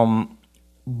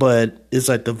 But it's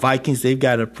like the Vikings. They've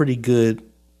got a pretty good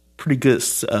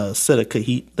set of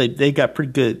they got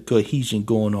pretty good cohesion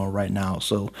going on right now.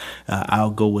 So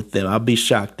I'll go with them. I'll be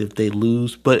shocked if they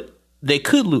lose, but they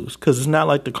could lose because it's not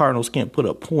like the Cardinals can't put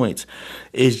up points.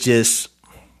 It's just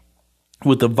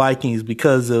with the Vikings,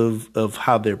 because of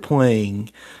how they're playing,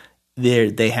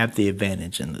 they have the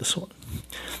advantage in this one.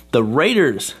 The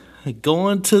Raiders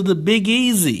going to the Big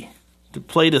Easy to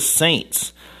play the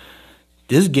Saints.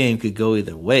 This game could go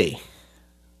either way.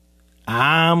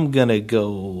 I'm gonna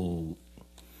go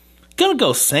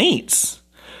Saints,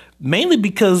 mainly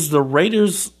because the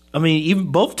Raiders. Even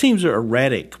both teams are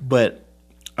erratic, but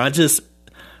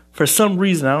for some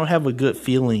reason, I don't have a good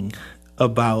feeling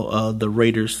about the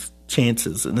Raiders'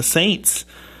 chances. And the Saints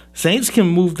can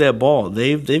move that ball.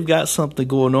 They've got something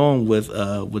going on with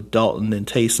Dalton and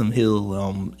Taysom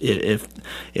Hill. If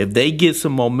they get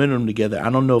some momentum together, I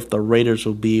don't know if the Raiders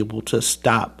will be able to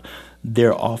stop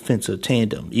their offensive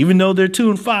tandem. Even though they're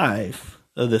 2-5,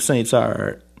 the Saints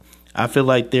are. I feel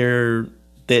like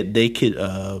they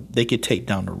could take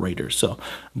down the Raiders. So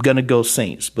I'm gonna go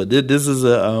Saints. But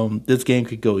this game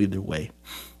could go either way.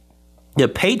 The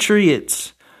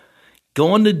Patriots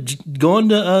going to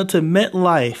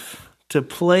MetLife to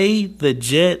play the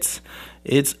Jets.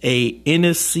 It's an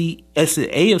AFC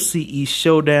East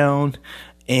showdown,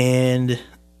 and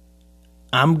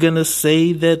I'm gonna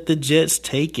say that the Jets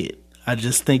take it. I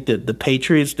just think that the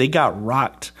Patriots, they got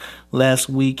rocked last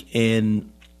week,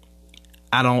 and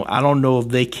I don't know if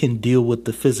they can deal with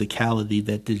the physicality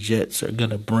that the Jets are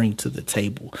gonna bring to the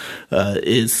table.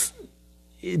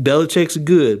 Belichick's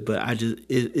good, but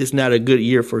it's not a good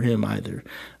year for him either.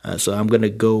 So I'm gonna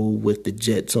go with the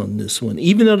Jets on this one.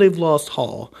 Even though they've lost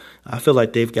Hall, I feel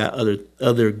like they've got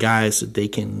other guys that they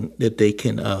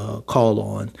can call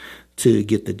on to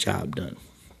get the job done.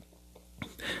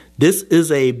 This is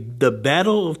the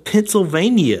Battle of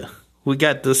Pennsylvania. We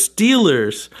got the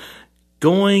Steelers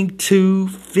going to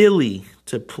Philly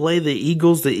to play the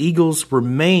Eagles. The Eagles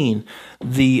remain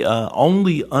the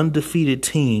only undefeated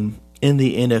team in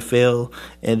the NFL,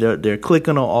 and they're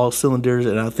clicking on all cylinders,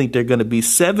 and I think they're going to be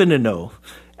 7-0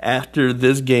 after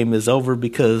this game is over,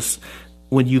 because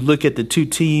when you look at the two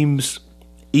teams,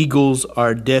 Eagles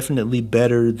are definitely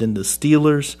better than the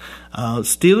Steelers.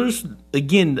 Steelers,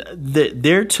 again,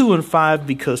 they're 2-5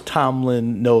 because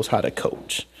Tomlin knows how to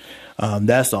coach.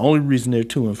 That's the only reason they're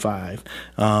 2-5.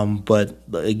 But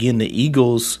again, the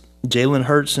Eagles, Jalen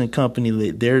Hurts and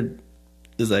company, they're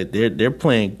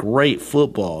playing great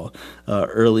football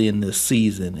early in this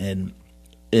season. And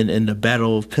in the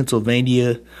Battle of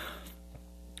Pennsylvania,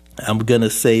 I'm gonna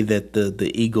say that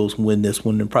the Eagles win this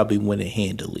one and probably win it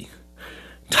handily.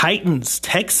 Titans,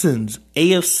 Texans,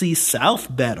 AFC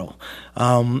South battle.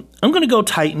 I'm going to go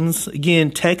Titans. Again,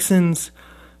 Texans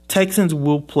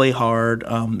will play hard.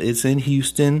 It's in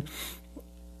Houston.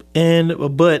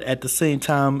 But at the same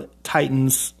time,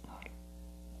 Titans,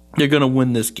 they're going to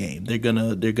win this game. They're going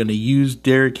to use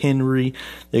Derrick Henry.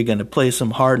 They're going to play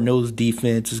some hard-nosed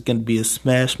defense. It's going to be a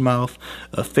smash-mouth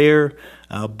affair,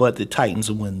 but the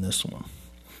Titans will win this one.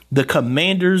 The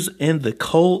Commanders and the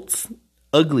Colts,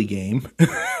 ugly game.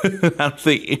 I don't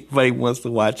think anybody wants to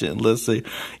watch it unless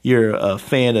you're a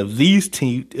fan of these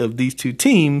two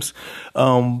teams.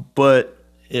 But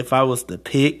if I was to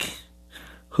pick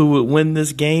who would win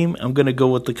this game, I'm going to go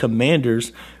with the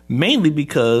Commanders, mainly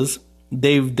because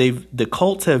the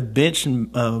Colts have benched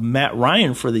Matt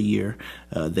Ryan for the year.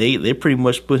 They pretty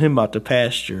much put him out to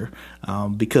pasture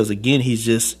because again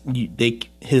his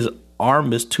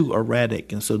arm is too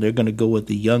erratic, and so they're going to go with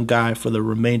the young guy for the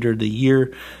remainder of the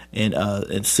year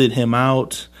and sit him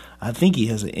out. I think he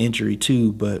has an injury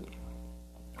too, but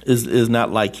is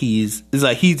not like he's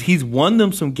won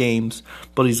them some games,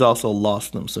 but he's also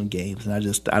lost them some games, and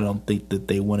I don't think that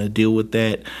they want to deal with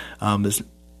that.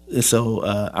 So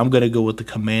I'm gonna go with the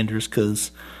Commanders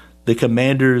because the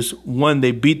Commanders, one,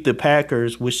 they beat the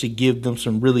Packers, which should give them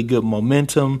some really good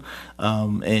momentum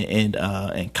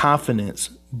and confidence.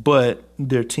 But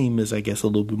their team is, I guess, a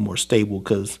little bit more stable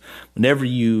because whenever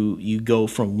you go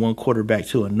from one quarterback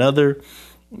to another,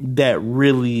 that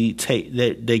really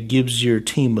that gives your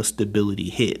team a stability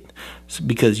hit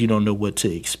because you don't know what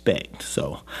to expect.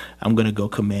 So I'm going to go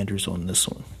Commanders on this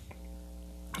one.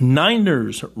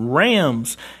 Niners,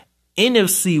 Rams,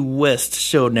 NFC West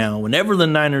showdown. Whenever the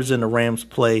Niners and the Rams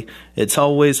play, it's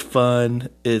always fun.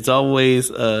 It's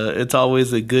always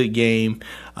a good game,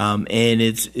 and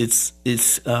it's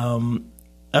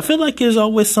I feel like there's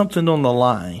always something on the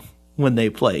line when they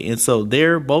play, and so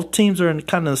both teams are in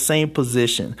kind of the same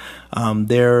position.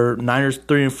 They're Niners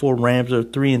 3-4, Rams are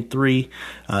 3-3.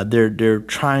 They're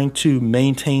trying to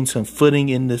maintain some footing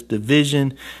in this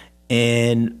division,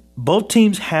 and both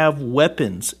teams have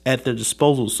weapons at their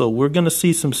disposal, so we're going to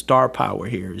see some star power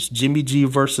here. It's Jimmy G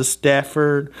versus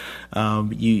Stafford.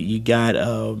 You got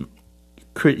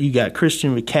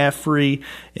Christian McCaffrey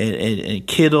and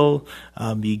Kittle.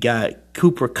 You got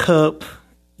Cooper Kupp.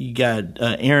 You got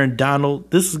Aaron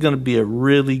Donald. This is going to be a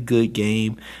really good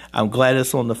game. I'm glad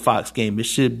it's on the Fox game. It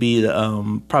should be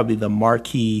probably the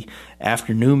marquee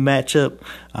afternoon matchup.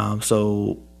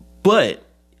 But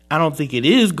I don't think it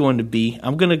is going to be.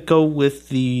 I'm gonna go with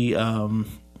the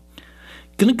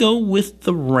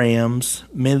Rams,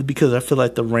 mainly because I feel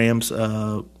like the Rams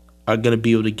are gonna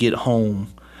be able to get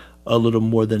home a little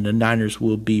more than the Niners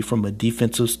will be from a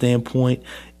defensive standpoint,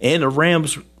 and the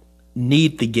Rams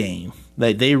need the game.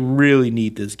 Like, they really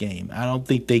need this game. I don't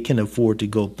think they can afford to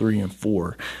go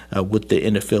 3-4 with the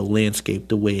NFL landscape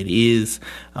the way it is,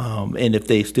 and if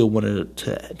they still want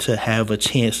to have a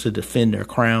chance to defend their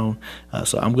crown.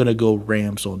 So I'm going to go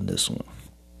Rams on this one.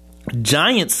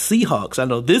 Giants Seahawks. I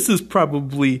know this is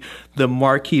probably the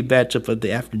marquee matchup of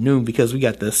the afternoon because we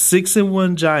got the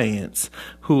 6-1 Giants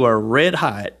who are red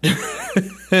hot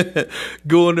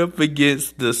going up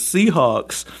against the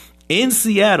Seahawks in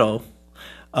Seattle.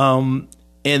 And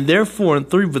they're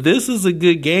 4-3, but this is a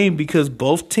good game because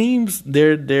both teams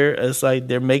they're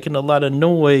making a lot of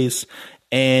noise,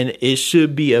 and it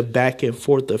should be a back and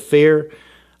forth affair.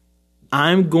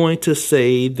 I'm going to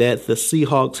say that the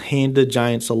Seahawks hand the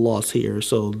Giants a loss here.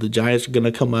 So the Giants are going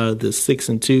to come out of this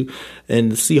 6-2,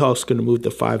 and the Seahawks are going to move to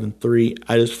 5-3.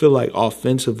 I just feel like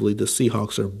offensively the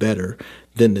Seahawks are better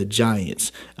than the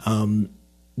Giants.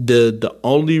 The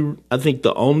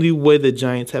only way the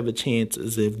Giants have a chance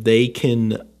is if they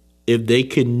can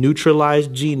neutralize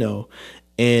Geno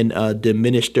and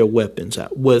diminish their weapons.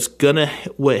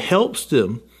 What helps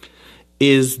them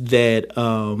is that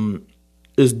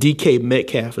is DK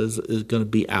Metcalf is going to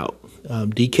be out.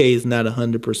 DK is not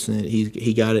 100%.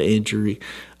 He got an injury,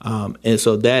 and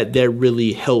so that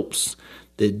really helps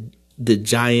the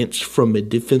Giants from a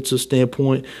defensive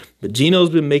standpoint. But Geno's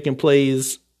been making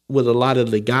plays with a lot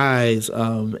of the guys,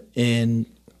 and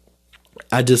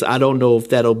I don't know if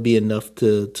that'll be enough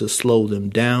to slow them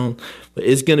down. But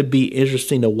it's going to be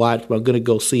interesting to watch. But I'm going to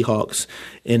go Seahawks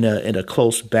in a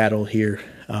close battle here.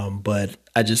 But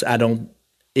I don't.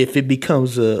 If it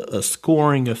becomes a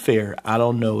scoring affair, I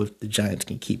don't know if the Giants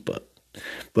can keep up.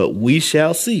 But we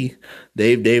shall see.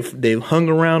 They've hung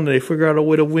around and they figured out a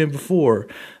way to win before.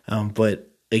 But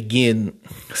again,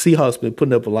 Seahawks been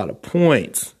putting up a lot of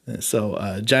points, and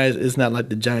so Giants. It's not like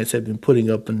the Giants have been putting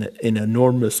up an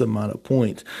enormous amount of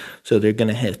points, so they're going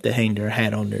to have to hang their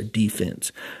hat on their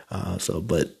defense.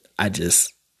 But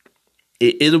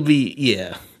it'll be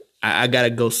I gotta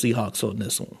go Seahawks on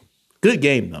this one. Good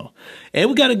game though, and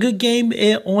we got a good game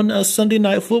on Sunday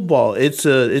Night Football. It's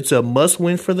a must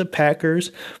win for the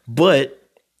Packers, but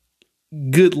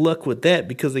good luck with that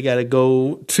because they got to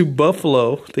go to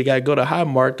Buffalo. They got to go to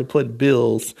Highmark to play the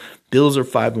Bills. Bills are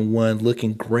 5-1,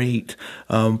 looking great.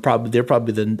 They're probably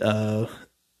the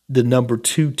number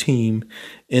 2 team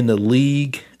in the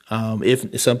league.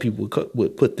 If some people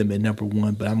would put them at number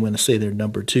 1, but I'm going to say they're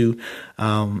number 2.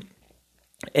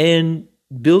 And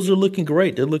Bills are looking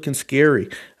great. They're looking scary.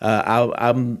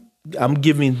 I'm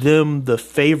giving them the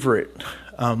favorite.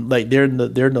 They're in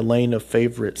the lane of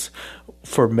favorites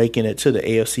for making it to the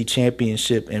AFC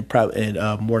Championship and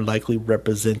more likely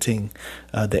representing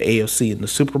the AFC in the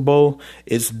Super Bowl.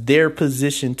 It's their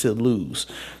position to lose.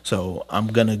 So I'm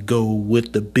going to go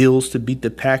with the Bills to beat the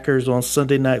Packers on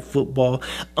Sunday Night Football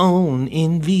on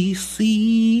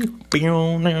NBC.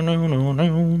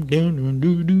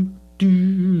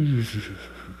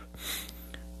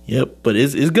 Yep, but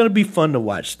it's going to be fun to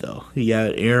watch, though. You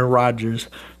got Aaron Rodgers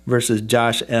versus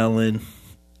Josh Allen.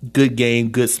 Good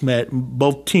game, good smash.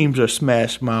 Both teams are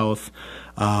smash mouth,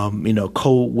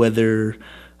 cold weather,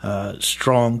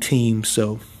 strong teams.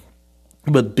 So,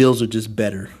 but Bills are just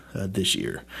better this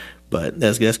year. But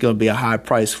that's going to be a high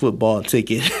price football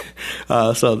ticket.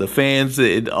 So the fans,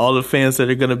 all the fans that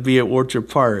are going to be at Orchard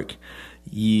Park,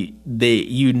 you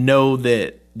know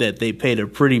that they paid a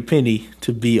pretty penny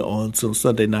to be on some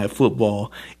Sunday Night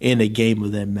Football in a game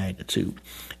of that magnitude.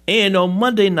 And on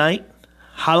Monday night,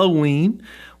 Halloween,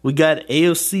 we got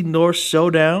AFC North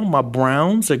Showdown. My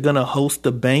Browns are going to host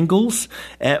the Bengals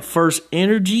at First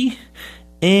Energy,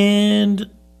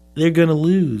 and they're going to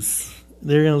lose.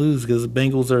 They're going to lose because the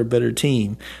Bengals are a better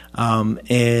team.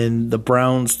 And the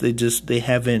Browns, they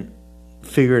haven't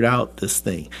figured out this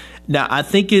thing. Now, I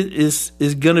think it is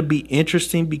going to be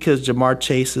interesting because Jamar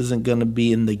Chase isn't going to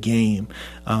be in the game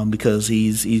because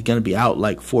he's going to be out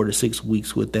like 4 to 6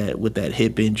 weeks with that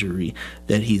hip injury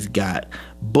that he's got.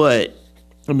 But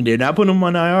I mean, they're not putting him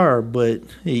on IR, but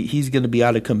he's going to be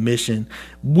out of commission,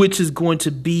 which is going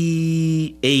to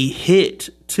be a hit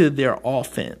to their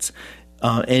offense.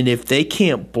 And if they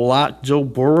can't block Joe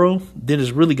Burrow, then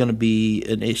it's really going to be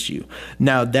an issue.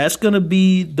 Now, that's going to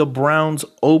be the Browns'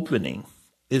 opening.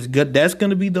 It's good. That's going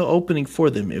to be the opening for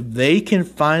them. If they can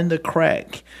find the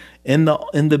crack in the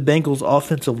Bengals'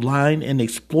 offensive line and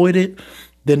exploit it,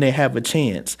 then they have a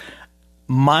chance.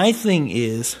 My thing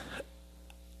is,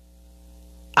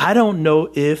 I don't know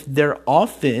if their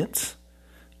offense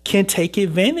can take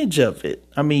advantage of it.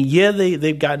 I mean, yeah,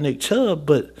 they've got Nick Chubb,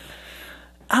 but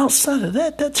outside of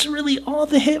that, that's really all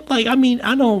they have. Like, I mean,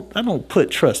 I don't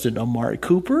put trust in Amari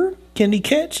Cooper. Can he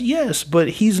catch? Yes, but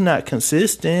he's not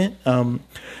consistent.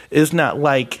 It's not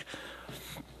like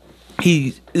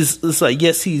it's like,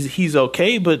 yes, he's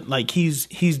okay, but like he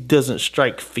doesn't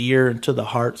strike fear into the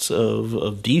hearts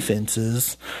of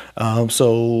defenses.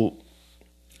 So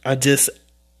I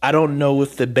don't know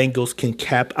if the Bengals can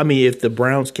if the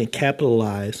Browns can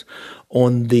capitalize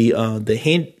on the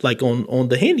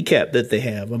handicap that they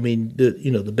have. I mean,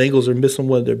 the Bengals are missing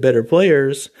one of their better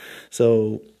players,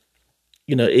 so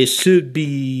it should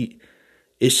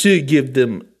give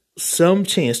them some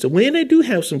chance to win. They do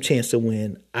have some chance to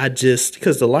win.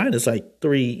 Because the line is like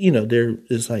 3, there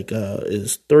is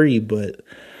is 3, but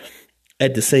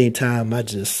at the same time,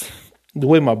 the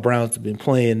way my Browns have been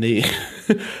playing, they've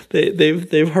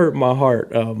hurt my heart.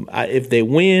 If they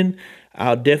win,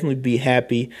 I'll definitely be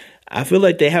happy. I feel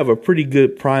like they have a pretty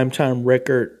good primetime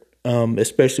record,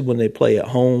 especially when they play at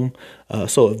home.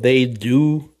 So if they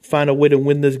do find a way to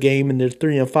win this game and they're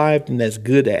 3-5, then that's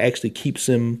good. That actually keeps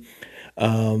them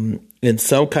in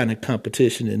some kind of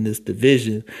competition in this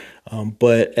division.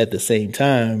 But at the same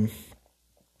time,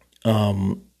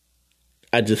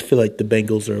 I just feel like the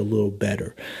Bengals are a little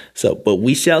better. But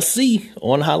we shall see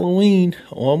on Halloween,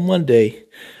 on Monday,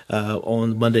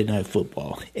 on Monday Night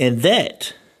Football. And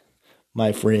that,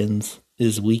 my friends,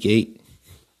 is Week 8.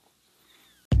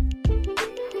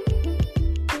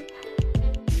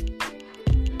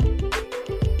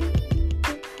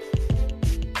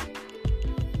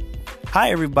 Hi,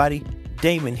 everybody.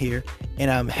 Damon here, and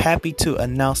I'm happy to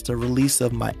announce the release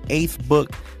of my 8th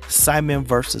book, Simon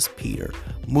vs. Peter,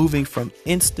 Moving from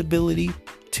Instability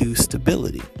to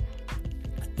Stability.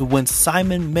 When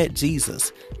Simon met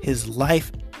Jesus, his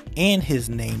life and his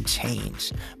name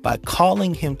changed. By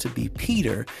calling him to be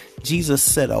Peter, Jesus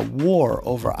set a war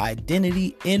over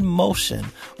identity in motion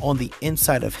on the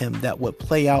inside of him that would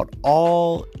play out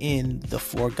all in the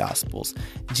 4 Gospels.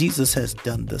 Jesus has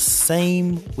done the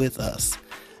same with us.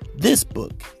 This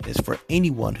book is for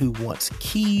anyone who wants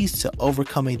keys to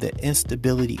overcoming the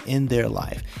instability in their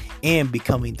life and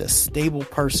becoming the stable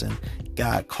person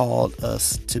God called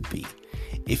us to be.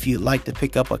 If you'd like to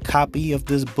pick up a copy of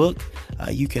this book,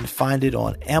 you can find it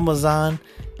on Amazon,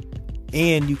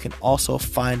 and you can also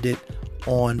find it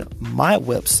on my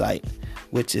website,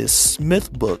 which is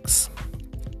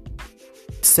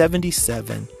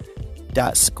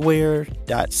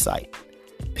smithbooks77.square.site.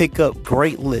 Pick up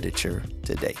great literature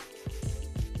today.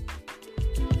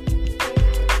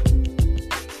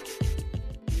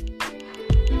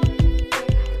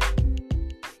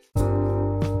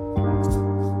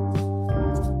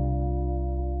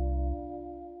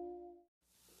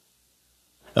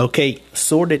 Okay,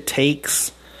 sorted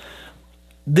takes.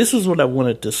 This is what I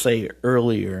wanted to say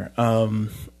earlier.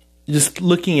 Just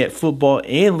looking at football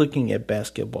and looking at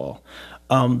basketball,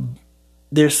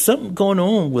 there's something going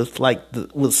on with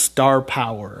with star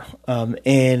power,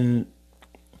 and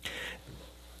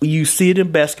you see it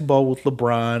in basketball with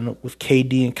LeBron, with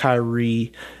KD and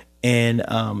Kyrie, and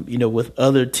with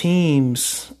other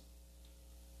teams,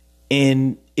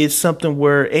 and it's something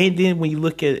where, and then when you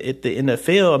look at the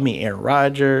NFL, I mean, Aaron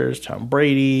Rodgers, Tom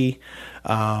Brady,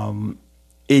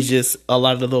 it's just a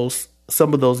lot of those.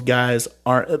 Some of those guys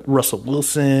aren't Russell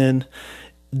Wilson.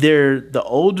 They're the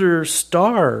older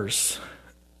stars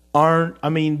aren't. I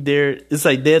mean, it's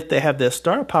like they have that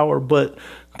star power, but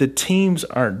the teams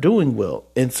aren't doing well,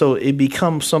 and so it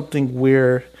becomes something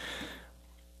where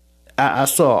I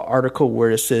saw an article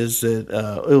where it says that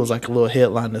it was like a little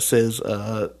headline that says,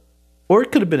 or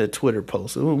it could have been a Twitter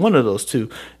post, one of those two.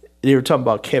 They were talking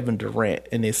about Kevin Durant,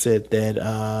 and they said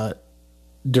that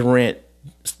Durant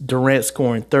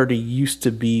scoring 30 used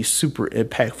to be super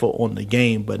impactful on the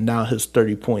game, but now his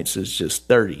 30 points is just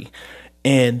 30.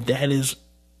 And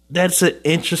that's an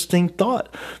interesting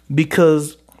thought,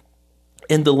 because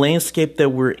in the landscape that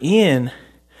we're in,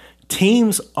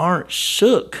 teams aren't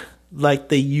shook like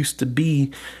they used to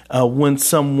be when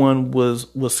someone was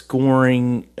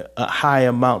scoring high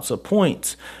amounts of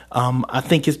points. I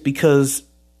think it's because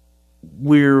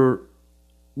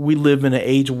we live in an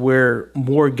age where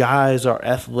more guys are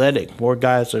athletic, more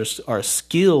guys are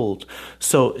skilled.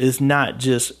 So it's not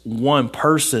just one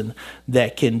person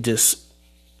that can just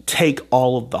take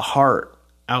all of the heart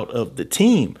out of the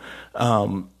team.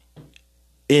 In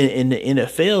the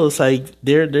NFL, it's like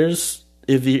there's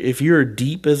if you're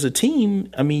deep as a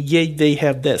team, I mean, yeah, they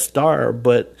have that star,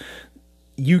 but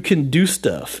you can do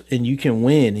stuff and you can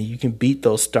win and you can beat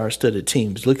those star-studded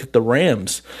teams. Look at the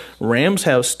Rams. Rams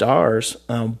have stars,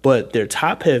 but they're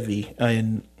top heavy,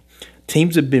 and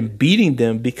teams have been beating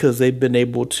them because they've been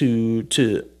able to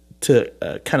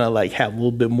kind of like have a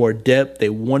little bit more depth. They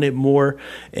wanted more,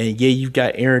 and yeah, you've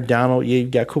got Aaron Donald, yeah,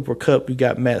 you've got Cooper Kupp, you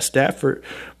got Matt Stafford,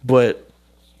 but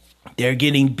they're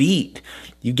getting beat.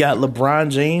 You got LeBron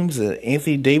James and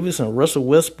Anthony Davis and Russell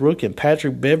Westbrook and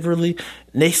Patrick Beverly.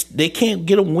 They can't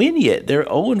get a win yet. They're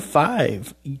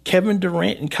 0-5. Kevin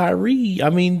Durant and Kyrie,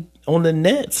 I mean, on the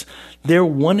Nets, they're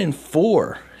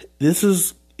 1-4.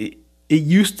 It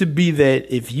used to be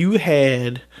that if you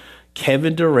had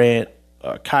Kevin Durant,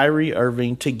 Kyrie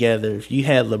Irving together, if you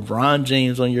had LeBron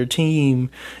James on your team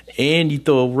and you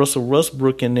throw Russell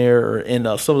Westbrook in there and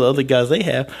some of the other guys they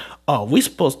have, we're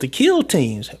supposed to kill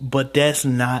teams, but that's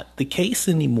not the case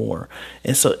anymore.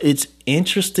 And so it's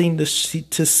interesting to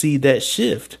see that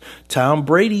shift. Tom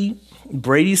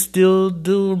Brady's still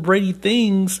doing Brady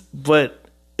things, but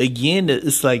again,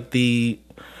 it's like the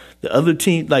other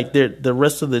team, like the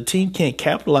rest of the team can't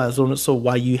capitalize on it. So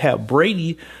while you have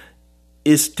Brady,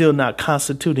 is still not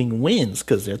constituting wins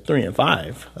because they're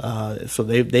 3-5. So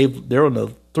they're on a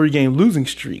 3-game losing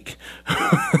streak.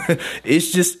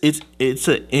 It's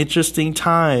an interesting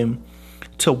time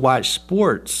to watch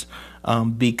sports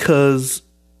because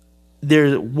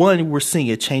we're seeing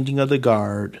a changing of the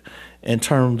guard in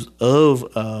terms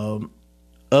of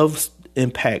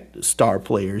impact star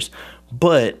players,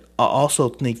 but I also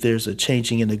think there's a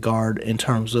changing in the guard in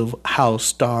terms of how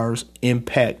stars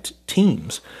impact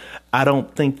teams. I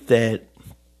don't think that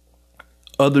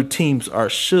other teams are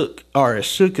as shook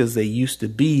as they used to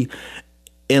be,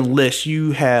 unless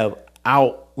you have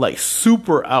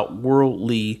super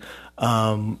outworldly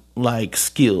like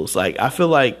skills. Like I feel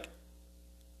like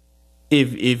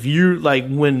if you're like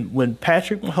when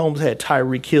Patrick Mahomes had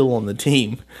Tyreek Hill on the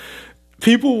team,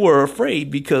 people were afraid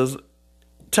because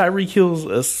Tyreek Hill's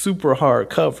a super hard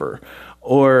cover.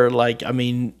 Or like, I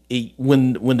mean,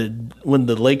 when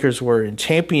the Lakers were in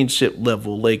championship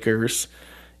level Lakers,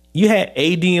 you had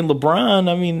AD and LeBron.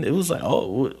 I mean, it was like,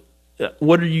 oh,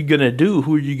 what are you gonna do?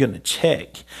 Who are you gonna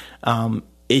check? But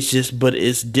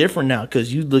it's different now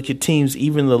because you look at teams,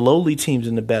 even the lowly teams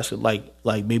in the basket,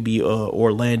 like maybe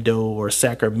Orlando or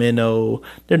Sacramento.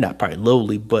 They're not probably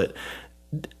lowly, but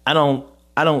I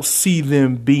don't see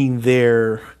them being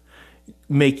there,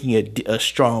 making a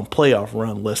strong playoff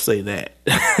run. Let's say that.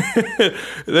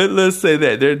 Let's say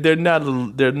that they're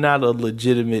not a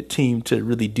legitimate team to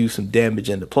really do some damage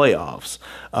in the playoffs.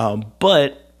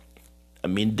 But I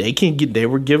mean, they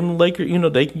were giving the Lakers,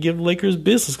 they can give the Lakers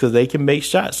business because they can make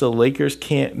shots. So Lakers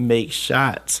can't make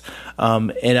shots.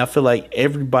 And I feel like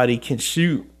everybody can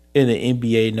shoot in the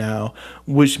NBA now,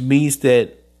 which means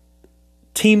that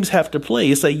teams have to play.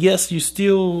 It's like, yes,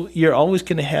 you're always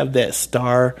going to have that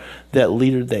star, that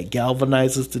leader that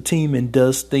galvanizes the team and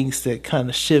does things that kind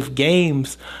of shift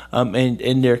games,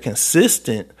 and they're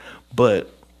consistent.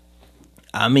 But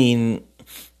I mean,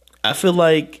 I feel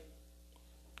like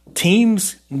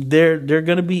teams, they're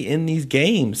going to be in these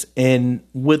games, and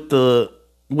with the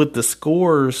with the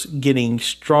scores getting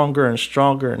stronger and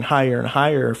stronger and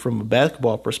higher from a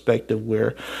basketball perspective,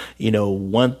 where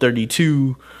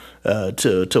 132 to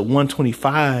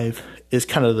 125 is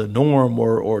kind of the norm,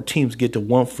 or teams get to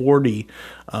 140.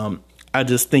 I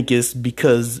just think it's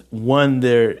because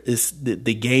there is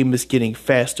the game is getting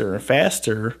faster and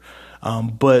faster,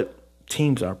 but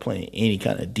teams are playing any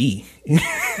kind of D.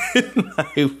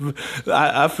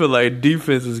 I feel like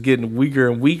defense is getting weaker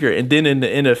and weaker, and then in the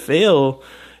NFL,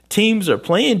 teams are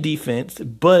playing defense,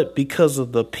 but because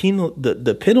of the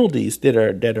penalties that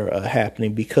are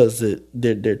happening, because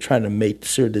they're trying to make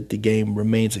sure that the game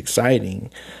remains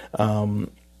exciting.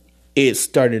 It's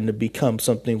starting to become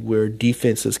something where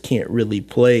defenses can't really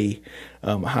play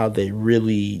how they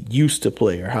really used to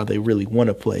play, or how they really want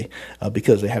to play,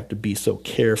 because they have to be so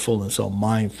careful and so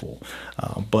mindful.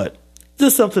 But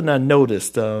just something I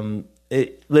noticed.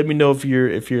 Let me know if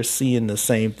you're seeing the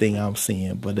same thing I'm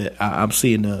seeing, but I'm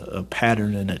seeing a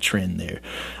pattern and a trend there.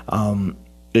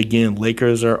 Again,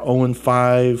 Lakers are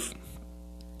 0-5.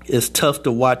 It's tough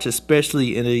to watch,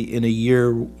 especially in a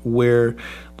year where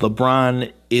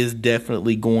LeBron is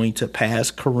definitely going to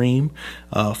pass Kareem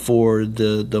for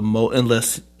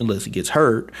unless he gets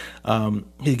hurt.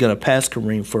 He's going to pass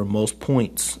Kareem for most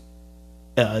points.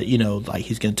 Like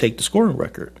he's going to take the scoring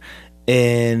record,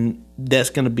 and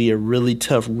that's going to be a really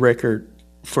tough record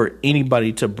for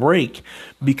anybody to break,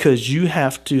 because you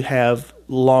have to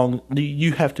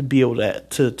be able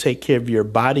to take care of your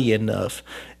body enough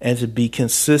and to be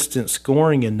consistent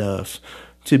scoring enough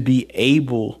to be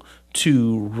able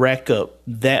to rack up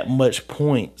that much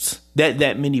points,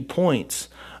 that many points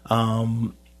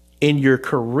in your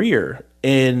career.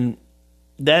 And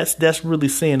that's really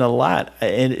saying a lot.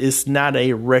 And it's not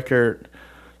a record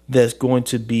that's going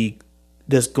to be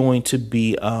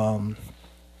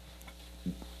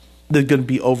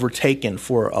overtaken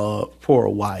for a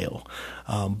while.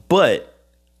 But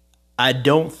I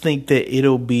don't think that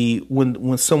it'll be,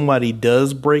 when somebody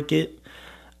does break it,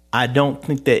 I don't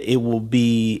think that it will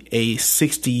be a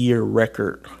 60-year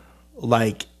record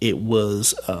like it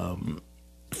was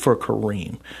for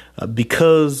Kareem,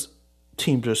 because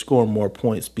teams are scoring more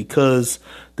points, because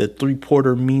the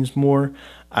three-pointer means more.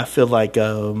 I feel like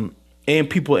and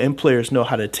people and players know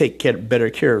how to take better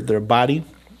care of their body,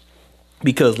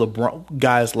 because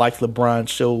guys like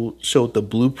LeBron showed the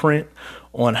blueprint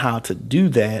on how to do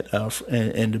that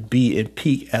and to be in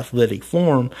peak athletic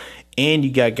form. And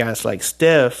you got guys like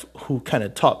Steph who kind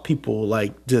of taught people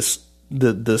like just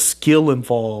the skill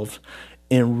involved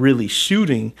in really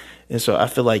shooting. And so I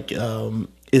feel like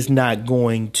it's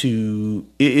going to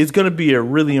be a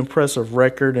really impressive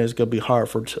record, and it's going to be hard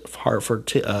for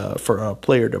a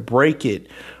player to break it.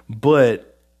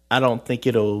 But I don't think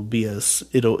it will be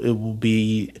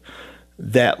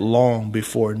that long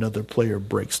before another player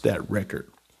breaks that record.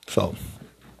 So,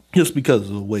 just because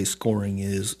of the way scoring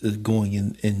is going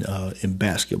in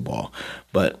basketball.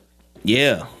 But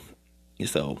yeah,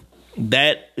 so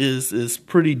that is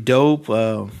pretty dope.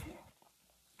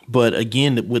 But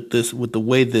again, with the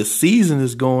way this season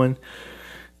is going,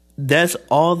 that's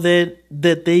all that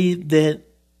the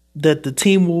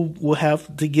team will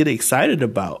have to get excited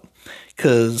about.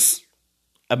 Because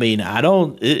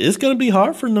it's going to be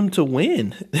hard for them to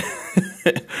win.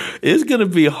 It's going to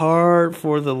be hard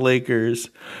for the Lakers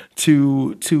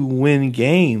to win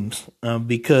games,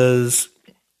 because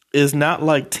it's not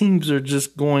like teams are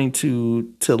just going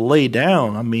to lay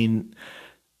down.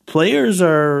 Players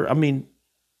are.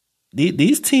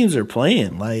 These teams are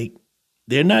playing. Like,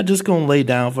 they're not just going to lay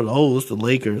down for it's the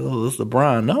Lakers, it's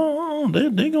LeBron. No, they're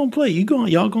going to play.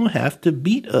 Y'all going to have to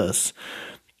beat us.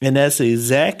 And that's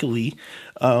exactly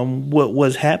what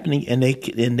was happening, and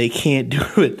they can't do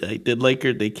it. Like the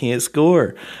Lakers, they can't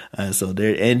score.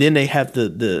 And then they have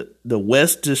the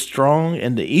West is strong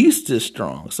and the East is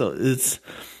strong. So it's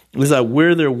like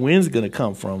where their wins going to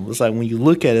come from. It's like when you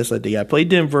look at it, it's like they got to play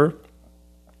Denver.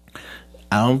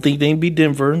 I don't think they can beat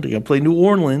Denver. They're going to play New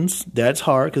Orleans. That's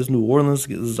hard because New Orleans,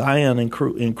 Zion and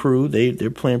crew,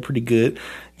 they're playing pretty good.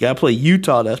 You got to play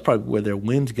Utah. That's probably where their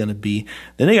win's going to be.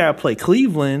 Then they got to play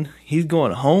Cleveland. He's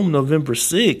going home November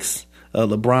 6th.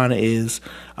 LeBron is.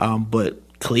 But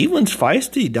Cleveland's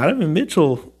feisty. Donovan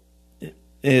Mitchell,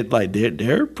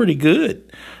 they're pretty good.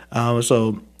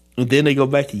 So then they go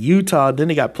back to Utah. Then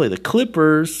they got to play the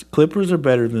Clippers. Clippers are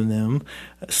better than them.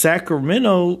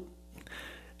 Sacramento,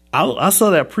 I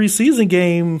saw that preseason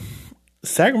game.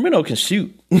 Sacramento can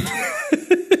shoot.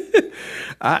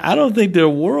 I don't think they're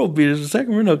world beaters.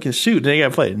 Sacramento can shoot. They got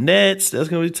to play the Nets. That's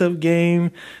going to be a tough game.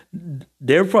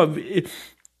 The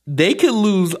they could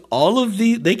lose all of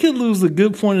these. They could lose a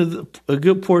good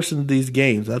portion of these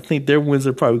games. I think their wins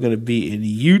are probably going to be in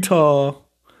Utah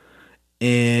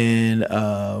and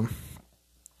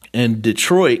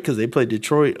Detroit, because they play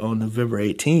Detroit on November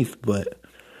 18th, but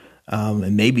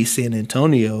and maybe San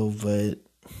Antonio. But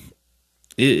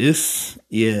it's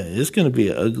going to be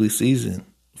an ugly season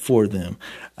for them.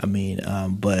 I mean,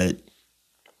 but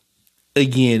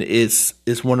again, it's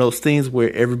one of those things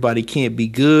where everybody can't be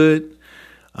good.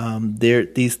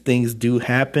 These things do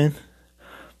happen,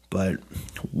 but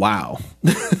wow,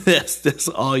 that's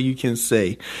all you can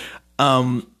say.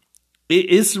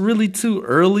 It's really too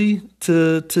early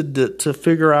to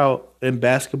figure out in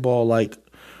basketball, like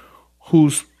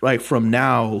who's like from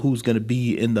now who's going to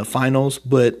be in the finals,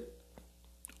 but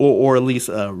or at least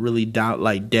really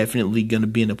definitely going to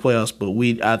be in the playoffs. But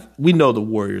we know the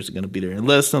Warriors are going to be there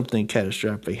unless something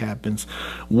catastrophic happens.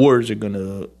 Warriors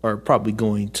are probably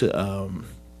going to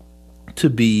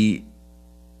be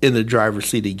in the driver's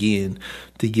seat again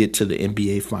to get to the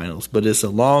NBA finals. But it's a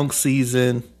long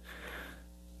season.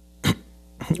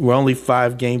 We're only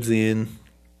 5 games in.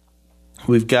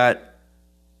 It's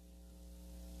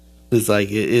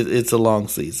a long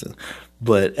season,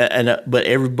 but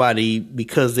everybody,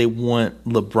 because they want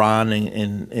LeBron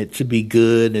and it to be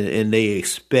good, and they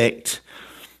expect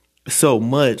so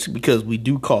much, because we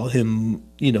do call him,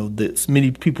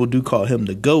 many people do call him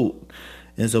the GOAT,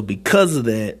 and so because of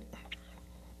that,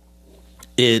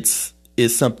 it's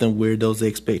something where those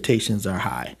expectations are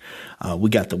high.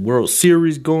 We got the World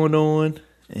Series going on.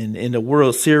 And in the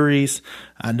World Series,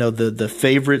 I know the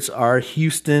favorites are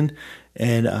Houston.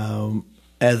 And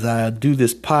as I do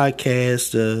this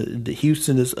podcast, the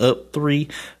Houston is up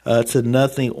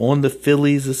 3-0 on the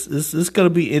Phillies. It's going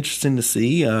to be interesting to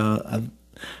see. I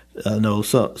know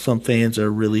some fans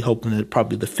are really hoping that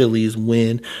probably the Phillies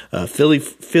win. Philly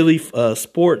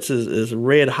sports is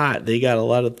red hot. They got a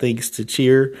lot of things to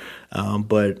cheer,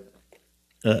 but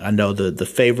I know the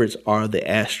favorites are the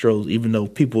Astros, even though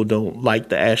people don't like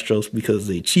the Astros because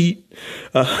they cheat.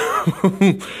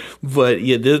 But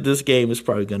yeah, this game is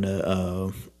probably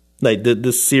gonna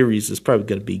this series is probably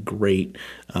gonna be great,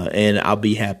 and I'll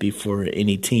be happy for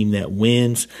any team that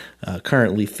wins.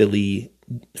 Currently, Philly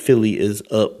is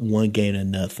up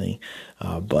 1-0,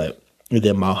 but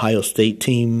then my Ohio State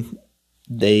team,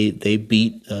 they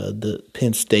beat the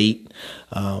Penn State.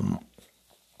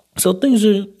 So things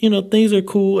are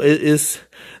cool.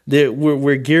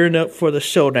 We're gearing up for the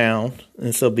showdown,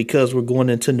 and so because we're going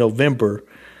into November,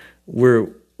 we're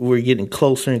getting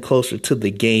closer and closer to the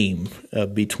game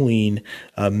between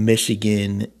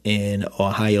Michigan and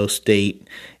Ohio State,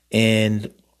 and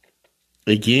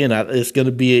again, it's going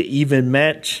to be an even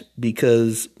match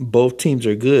because both teams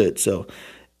are good. So,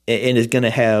 and it's going to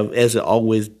have, as it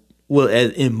always,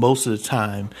 as in most of the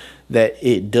time that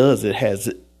it has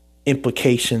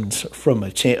implications from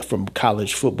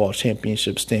college football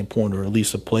championship standpoint, or at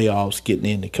least the playoffs, getting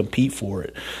in to compete for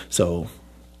it. So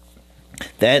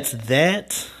that's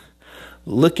that.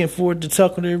 Looking forward to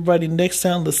talking to everybody next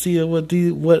time. Let's see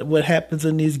what happens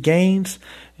in these games,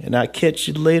 and I'll catch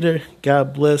you later.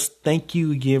 God bless. Thank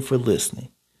you again for listening.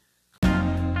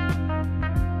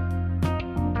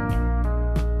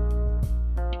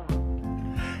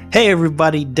 Hey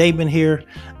everybody, Damon here.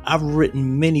 I've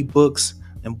written many books,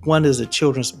 and one is a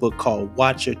children's book called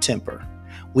Watch Your Temper.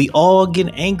 We all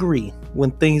get angry when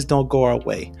things don't go our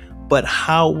way, but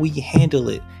how we handle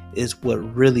it is what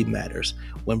really matters.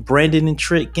 When Brandon and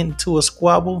Trent get into a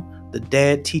squabble, the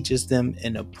dad teaches them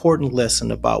an important lesson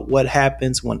about what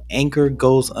happens when anger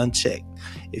goes unchecked.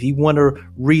 If you want to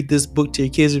read this book to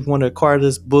your kids, if you want to acquire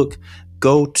this book,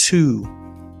 go to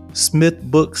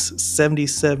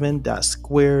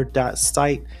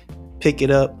smithbooks77.square.site, pick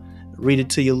it up, read it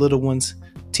to your little ones.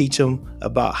 Teach them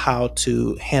about how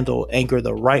to handle anger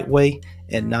the right way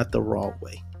and not the wrong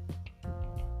way.